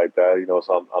things like that,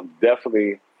 so I'm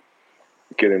definitely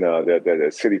getting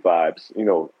that city vibes,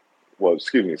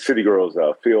 City Girls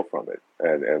feel from it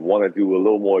and want to do a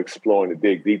little more exploring to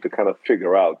dig deep to kind of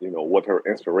figure out, what her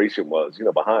inspiration was,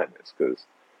 behind this. Because,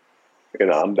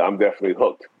 I'm definitely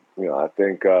hooked. I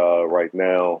think right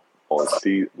now on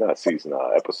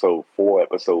episode 4,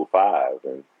 episode 5,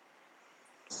 and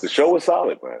the show is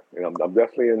solid, man. I'm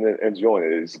definitely enjoying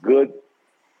it. It's good,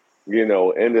 in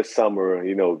the summer,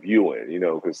 viewing,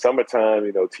 because summertime,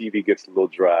 TV gets a little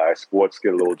dry, sports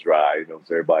get a little dry, so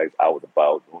everybody's out and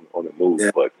about on the move.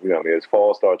 Yeah. But, as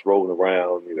fall starts rolling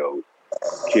around,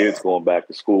 kids going back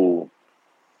to school,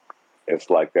 it's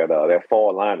like that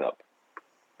fall lineup,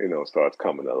 starts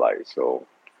coming to light. So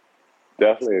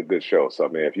definitely a good show. So,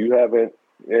 if you haven't,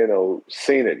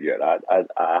 seen it yet, I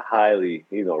highly,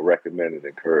 recommend and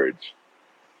encourage,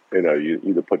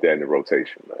 you to put that in the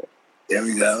rotation, man. There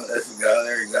we go.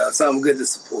 There we go. Something good to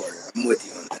support. I'm with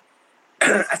you on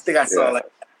that. I think I saw like an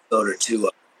episode or two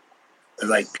of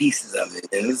like pieces of it.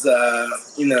 And it was,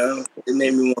 it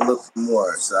made me want to look for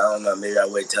more. So I don't know. Maybe I'll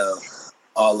wait till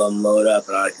all of them load up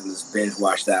and I can just binge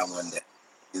watch that one day.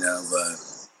 But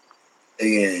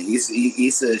again,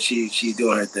 Issa, she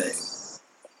doing her thing.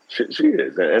 She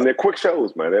is. And they're quick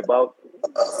shows, man. They're about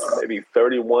maybe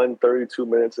 31, 32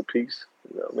 minutes a piece.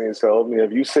 So,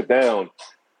 if you sit down,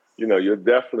 you'll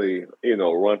definitely,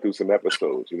 run through some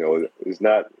episodes. It's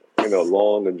not,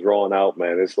 long and drawn out,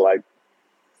 man. It's like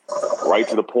right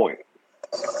to the point,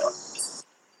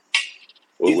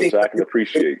 which I can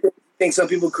appreciate. I think some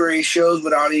people create shows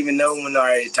without even knowing when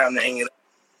it's time to hang it up.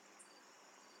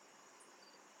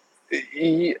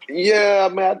 Yeah,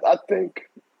 man, I think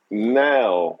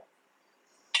now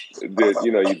that,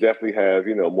 you definitely have,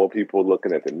 more people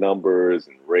looking at the numbers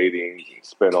and ratings and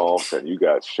spinoffs, and you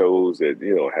got shows that,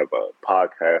 have a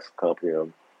podcast accompany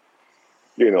them.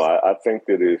 I think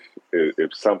that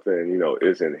if something,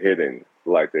 isn't hitting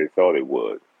like they thought it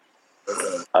would,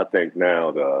 I think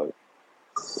now the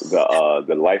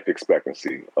life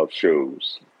expectancy of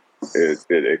shows,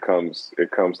 it comes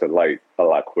to light a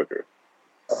lot quicker.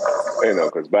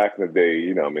 Because back in the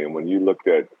day, when you looked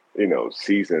at,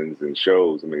 seasons and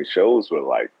shows, shows were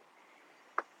like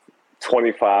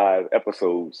 25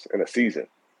 episodes in a season.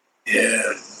 Yeah.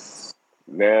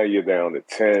 Now you're down to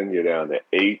 10, you're down to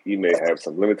 8. You may have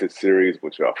some limited series,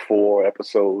 which are 4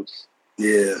 episodes.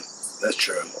 Yeah, that's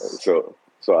true.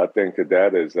 So I think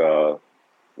that is,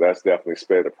 that's definitely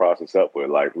sped the process up where,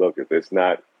 like, look, if it's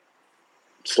not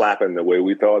slapping the way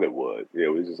we thought it would,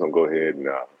 we're just going to go ahead and,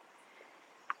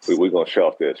 we're going to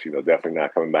shelf this, definitely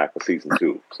not coming back for season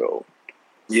 2. So,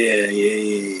 yeah.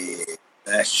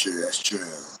 That's true.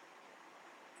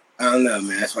 I don't know,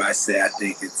 man. That's why I say I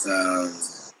think it's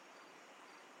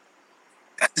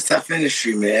that's a tough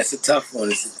industry, man. It's a tough one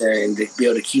to sit there and to be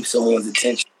able to keep someone's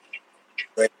attention.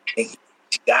 Right? She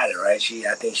got it, right?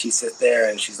 I think she sits there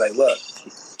and she's like, look,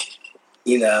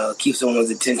 keep someone's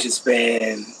attention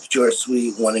span short,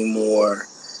 sweet, wanting more.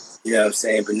 You know what I'm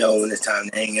saying? But know when it's time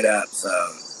to hang it up. So,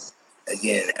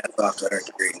 again, hats off to her.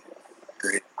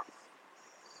 Great.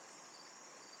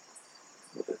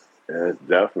 Yeah,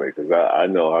 definitely. Because I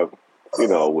know,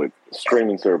 with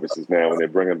streaming services now, when they're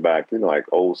bringing back, like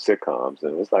old sitcoms,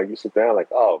 and it's like you sit down like,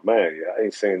 oh, man, I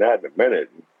ain't seen that in a minute.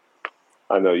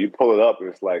 I know you pull it up, and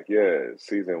it's like,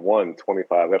 season 1,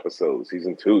 25 episodes.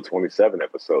 Season 2, 27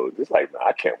 episodes. It's like,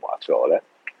 I can't watch all that.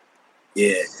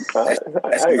 Yeah. I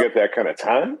didn't get that kind of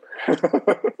time.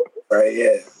 Right,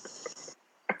 yeah.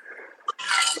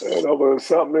 But if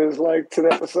something is like 10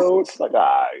 episodes, like, all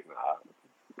right,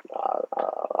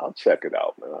 I'll check it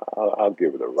out, man. I'll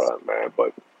give it a run, man.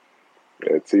 But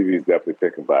TV is definitely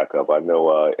picking back up. I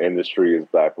know Industry is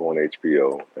back on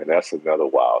HBO, and that's another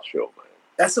wild show, man.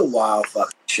 That's a wild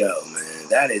fucking show, man.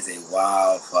 That is a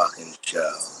wild fucking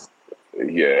show.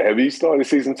 Yeah. Have you started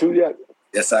season 2 yet?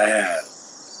 Yes, I have.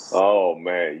 Oh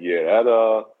man, yeah.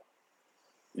 That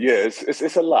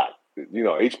it's a lot.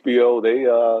 HBO, they,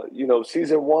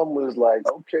 season 1 was like,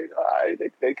 okay, all right,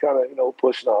 they kind of,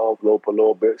 pushing the envelope a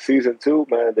little bit. Season 2,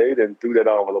 man, they didn't threw that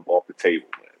envelope off the table,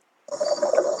 man.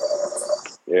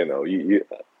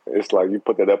 It's like you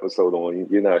put that episode on,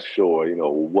 you're not sure,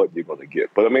 what you're going to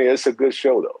get. But, I mean, it's a good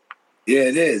show, though. Yeah,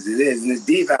 it is. It is. And it's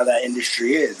deep how that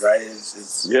industry is, right?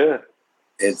 Yeah.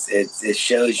 It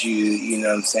shows you, you know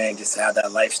what I'm saying, just how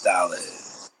that lifestyle is.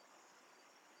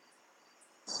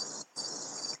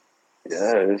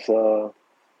 Yeah, it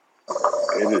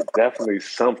is definitely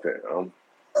something.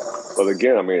 But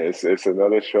again, I mean, it's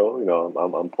another show.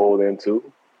 I'm pulled into.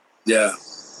 Yeah.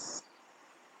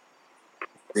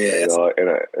 Yeah.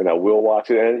 And I will watch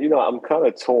it. And I'm kind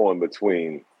of torn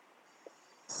between,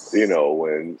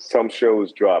 when some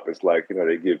shows drop, it's like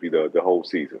they give you the whole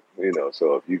season.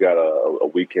 So if you got a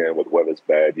weekend with weather's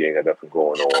bad, you ain't got nothing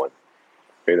going on.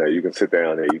 You can sit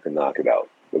down there, you can knock it out.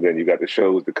 But then you got the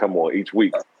shows that come on each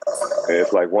week. And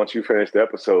it's like once you finish the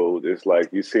episode, it's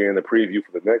like you're seeing the preview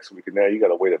for the next week, and now you got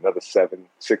to wait another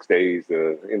 6 days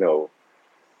to,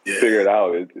 figure it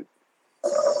out. I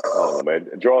don't know, man.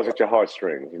 It draws at your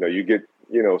heartstrings. You get,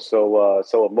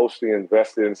 so emotionally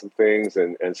invested in some things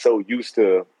and so used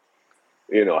to,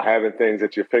 having things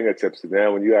at your fingertips. And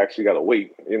now when you actually got to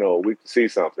wait, a week to see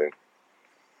something,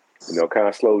 kind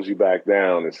of slows you back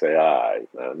down and say, all right,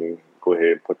 I mean, go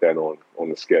ahead and put that on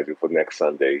the schedule for next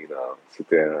Sunday. Sit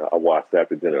there and I'll watch that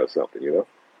after dinner or something,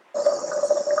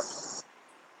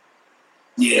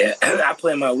 Yeah, I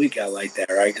plan my week out like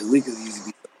that, right? Because weekends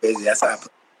usually be so busy. That's how I plan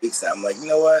my weeks out. I'm like, you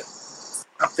know what?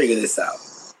 I'll figure this out.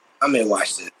 I may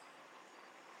watch this.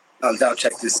 I'll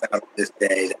check this out this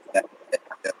day, that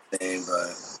thing,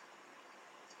 but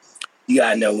you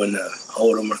gotta know when to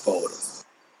hold them or fold them.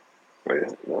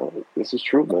 Yeah, no, this is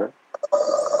true, man.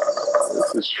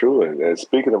 This is true. And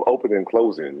speaking of opening and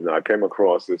closing, I came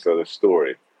across this other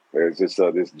story. There's this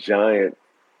giant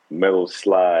metal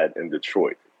slide in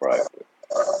Detroit, right?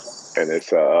 And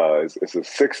it's a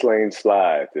 6-lane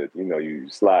slide that you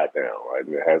slide down, right?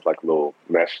 And it has like a little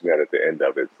mesh net at the end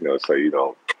of it, so you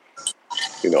don't,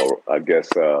 I guess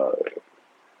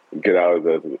get out of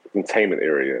the containment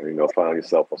area, find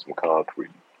yourself on some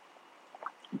concrete.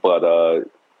 But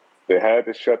they had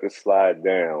to shut the slide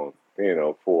down,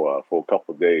 for a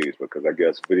couple of days because I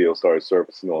guess video started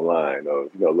surfacing online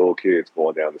of little kids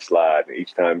going down the slide, and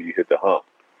each time you hit the hump,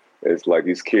 it's like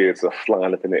these kids are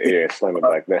flying up in the air and slamming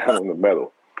back down on the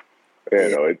metal.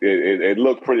 It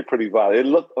looked pretty violent. It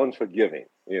looked unforgiving,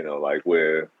 like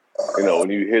where when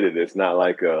you hit it, it's not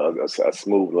like a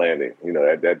smooth landing.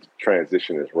 That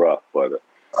transition is rough, but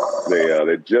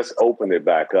they just opened it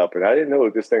back up, and I didn't know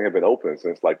that this thing had been open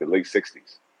since like the late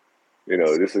 '60s.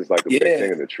 This is like a big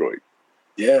thing in Detroit.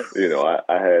 Yeah.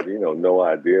 I had, no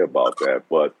idea about that,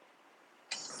 but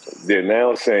they're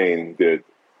now saying that,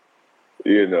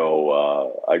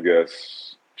 I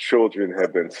guess children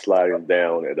have been sliding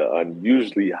down at an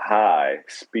unusually high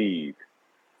speed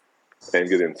and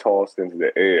getting tossed into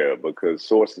the air because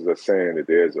sources are saying that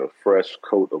there's a fresh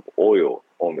coat of oil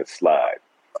on the slide.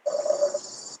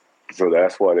 So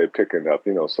that's why they're picking up,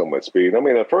 so much speed. I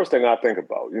mean, the first thing I think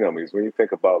about, is when you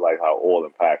think about like how oil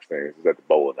impacts things is at the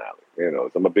bowling alley.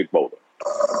 I'm a big bowler.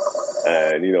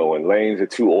 And, when lanes are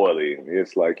too oily,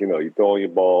 it's like, you're throwing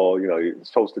your ball, you're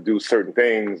supposed to do certain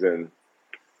things and,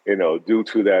 due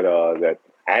to that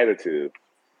additive,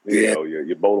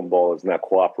 your bowling ball is not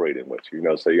cooperating with you,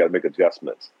 so you got to make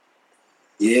adjustments.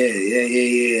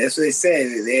 Yeah. That's what they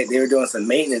said. They were doing some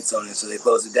maintenance on it, so they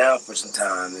closed it down for some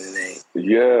time, and then they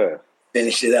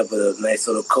finished it up with a nice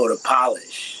little coat of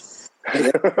polish.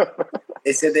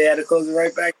 They said they had to close it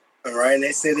right back down, right? And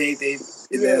they said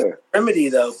the remedy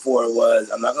though for it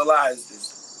was, I'm not gonna lie, it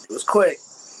was quick.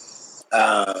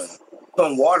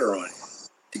 Putting water on it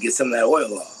to get some of that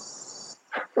oil off.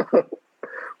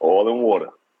 Oil and water.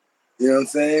 You know what I'm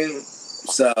saying?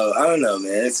 So I don't know,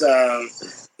 man. It's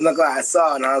look, like I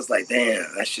saw it and I was like,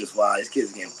 damn, that shit's wild. These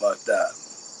kids are getting fucked up.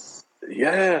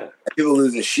 Yeah. People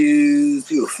losing shoes,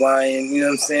 people flying, you know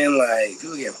what I'm saying? Like,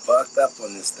 people getting fucked up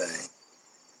on this thing.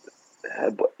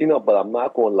 Yeah, but I'm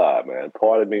not going to lie, man.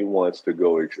 Part of me wants to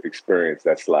go experience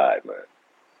that slide, man.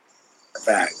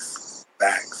 Facts.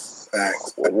 I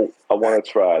want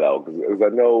to try it out because I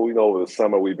know, over the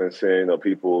summer we've been seeing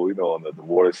people, on the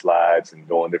water slides and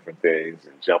doing different things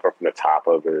and jumping from the top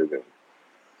of it. And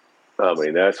I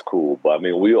mean, that's cool. But I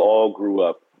mean, we all grew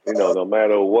up, no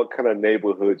matter what kind of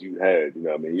neighborhood you had,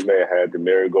 you may have had the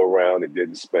merry-go-round that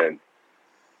didn't spin.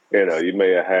 You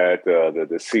may have had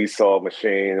the seesaw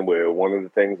machine where one of the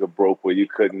things that broke where you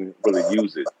couldn't really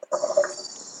use it.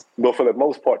 But for the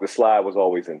most part, the slide was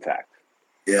always intact.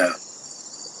 Yeah.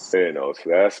 You know, so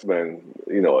that's been,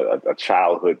 you know, a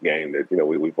childhood game that, you know,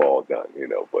 we've all done, you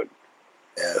know, but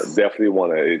definitely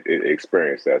want to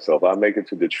experience that. So if I make it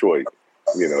to Detroit,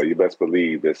 you know, you best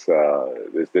believe this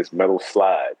metal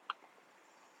slide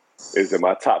is in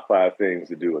my top 5 things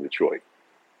to do in Detroit.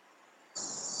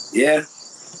 Yeah,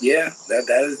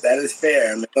 that is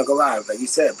fair. I'm not gonna lie. Like you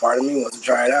said, part of me wants to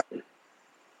try it out. It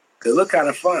look kind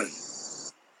of fun.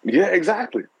 Yeah,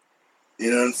 exactly.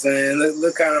 You know what I'm saying?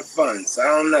 Look kind of fun. So I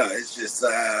don't know. It's just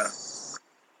I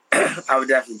would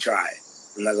definitely try it.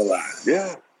 I'm not gonna lie.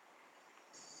 Yeah.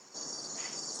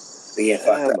 They get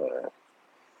fucked up.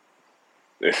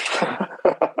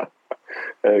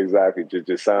 Exactly.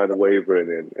 Just sign the waiver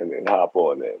and then hop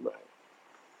on there, man.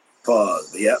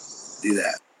 Pause. Yep. Do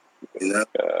that. You know?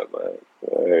 Yeah, man.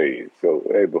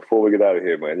 Hey, before we get out of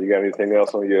here, man, you got anything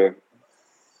else on your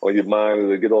mind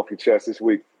to get off your chest this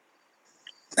week?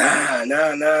 Nah.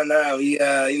 We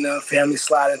you know, family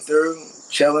sliding through,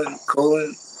 chilling,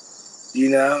 cooling. You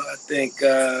know, I think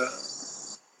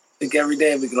every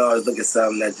day we can always look at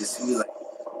something that just be like,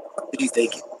 what are you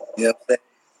thinking? You know what I'm saying?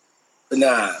 But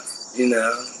nah, you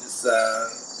know,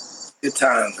 it's good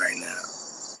times right now.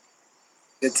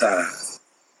 Good times.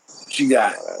 What you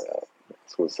got?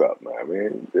 That's what's up, man. I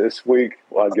mean, this week,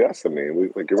 well, I guess, we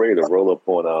get ready to roll up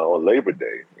on Labor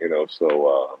Day, you know,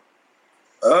 so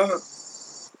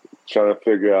trying to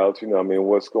figure out, you know,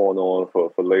 what's going on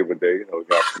for Labor Day. You know,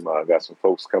 we got some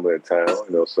folks coming in town,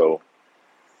 you know, so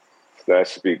that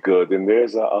should be good. And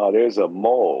there's a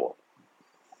mall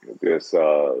that's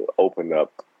opened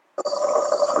up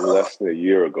less than a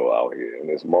year ago out here, and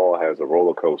this mall has a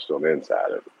roller coaster on the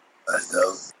inside of it. That's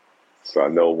dope. So I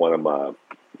know one of my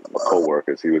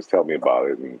coworkers, he was telling me about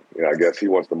it, and you know, I guess he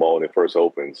wants the mall when it first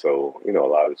opened. So you know, a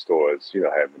lot of the stores, you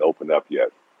know, haven't opened up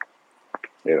yet.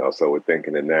 You know, so we're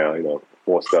thinking that now, you know,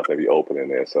 more stuff may be opening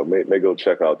there. So may go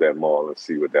check out that mall and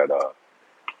see what that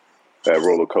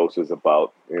roller coaster is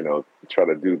about. You know, try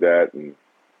to do that and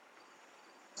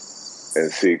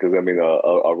see, because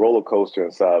a roller coaster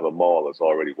inside of a mall is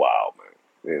already wild, man.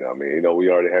 You know, we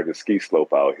already have the ski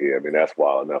slope out here. that's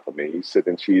wild enough. You sit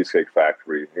in Cheesecake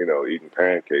Factory, you know, eating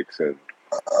pancakes, and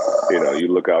you know, you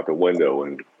look out the window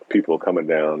and people coming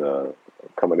down the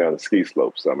ski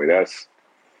slopes. That's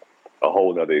a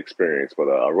whole nother experience. But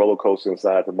a roller coaster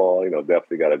inside the mall, you know,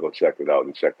 definitely got to go check it out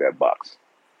and check that box.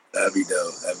 That'd be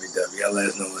dope. You gotta let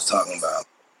us know what it's talking about.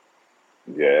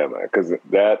 Yeah, man, because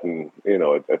that, and you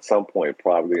know, at some point,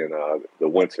 probably in the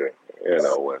winter, you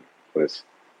know, when it's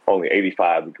only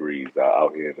 85 degrees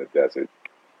out here in the desert,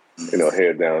 you know,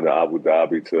 head down to Abu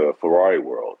Dhabi to Ferrari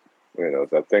World. You know,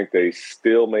 so I think they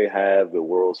still may have the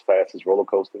world's fastest roller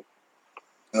coaster.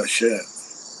 Oh shit!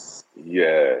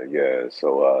 Yeah.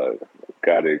 So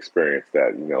got to experience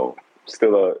that. You know,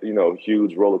 still a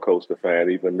huge roller coaster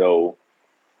fan, even though,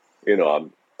 you know,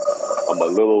 I'm a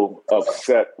little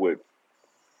upset with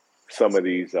some of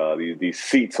these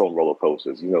seats on roller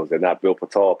coasters. You know, they're not built for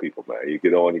tall people, man. You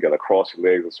get on, you got to cross your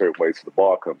legs a certain way so the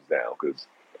bar comes down, because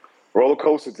roller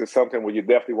coasters is something where you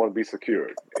definitely want to be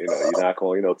secured. You know, you're not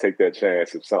going to, you know, take that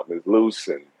chance if something is loose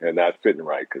and not fitting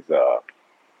right, because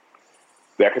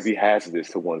that could be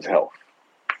hazardous to one's health.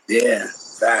 Yeah,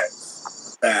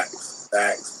 facts.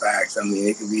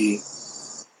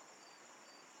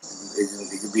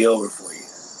 It could be over for you.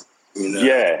 You know?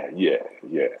 Yeah.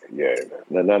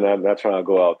 No, not trying to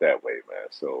go out that way, man.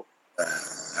 So I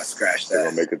scratched that.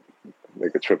 I'm gonna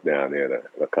make a trip down there in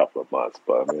a couple of months.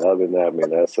 But other than that,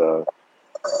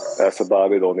 that's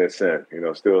about it on this end. You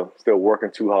know, still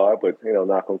working too hard, but you know,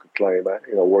 not gonna complain, man.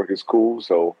 You know, work is cool.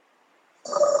 So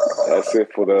that's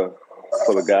it for the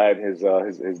guy and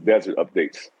his desert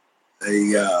updates. There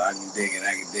you go. I can dig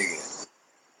it.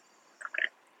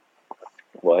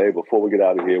 Well, hey, before we get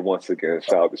out of here, once again,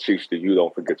 shout out to Sheesh to you.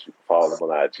 Don't forget you can follow him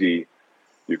on IG.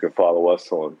 You can follow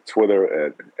us on Twitter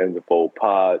at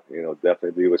InTheBoldPod. You know,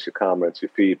 definitely leave us your comments, your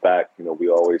feedback. You know, we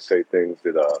always say things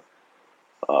that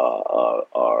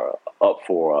are up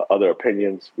for other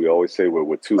opinions. We always say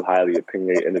we're two highly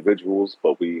opinionated individuals,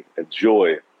 but we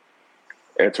enjoy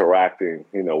interacting,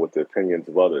 you know, with the opinions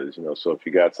of others. You know, so if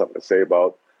you got something to say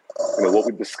about, you know, what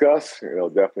we discuss, you know,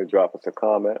 definitely drop us a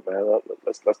comment, man.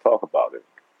 Let's talk about it.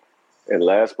 And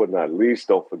last but not least,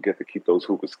 don't forget to keep those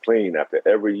hookahs clean. After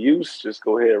every use, just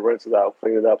go ahead and rinse it out,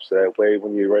 clean it up, so that way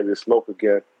when you're ready to smoke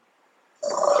again,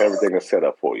 everything is set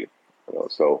up for you. You know,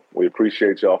 so we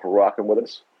appreciate y'all for rocking with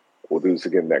us. We'll do this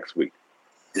again next week.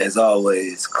 As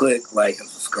always, click, like, and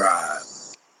subscribe.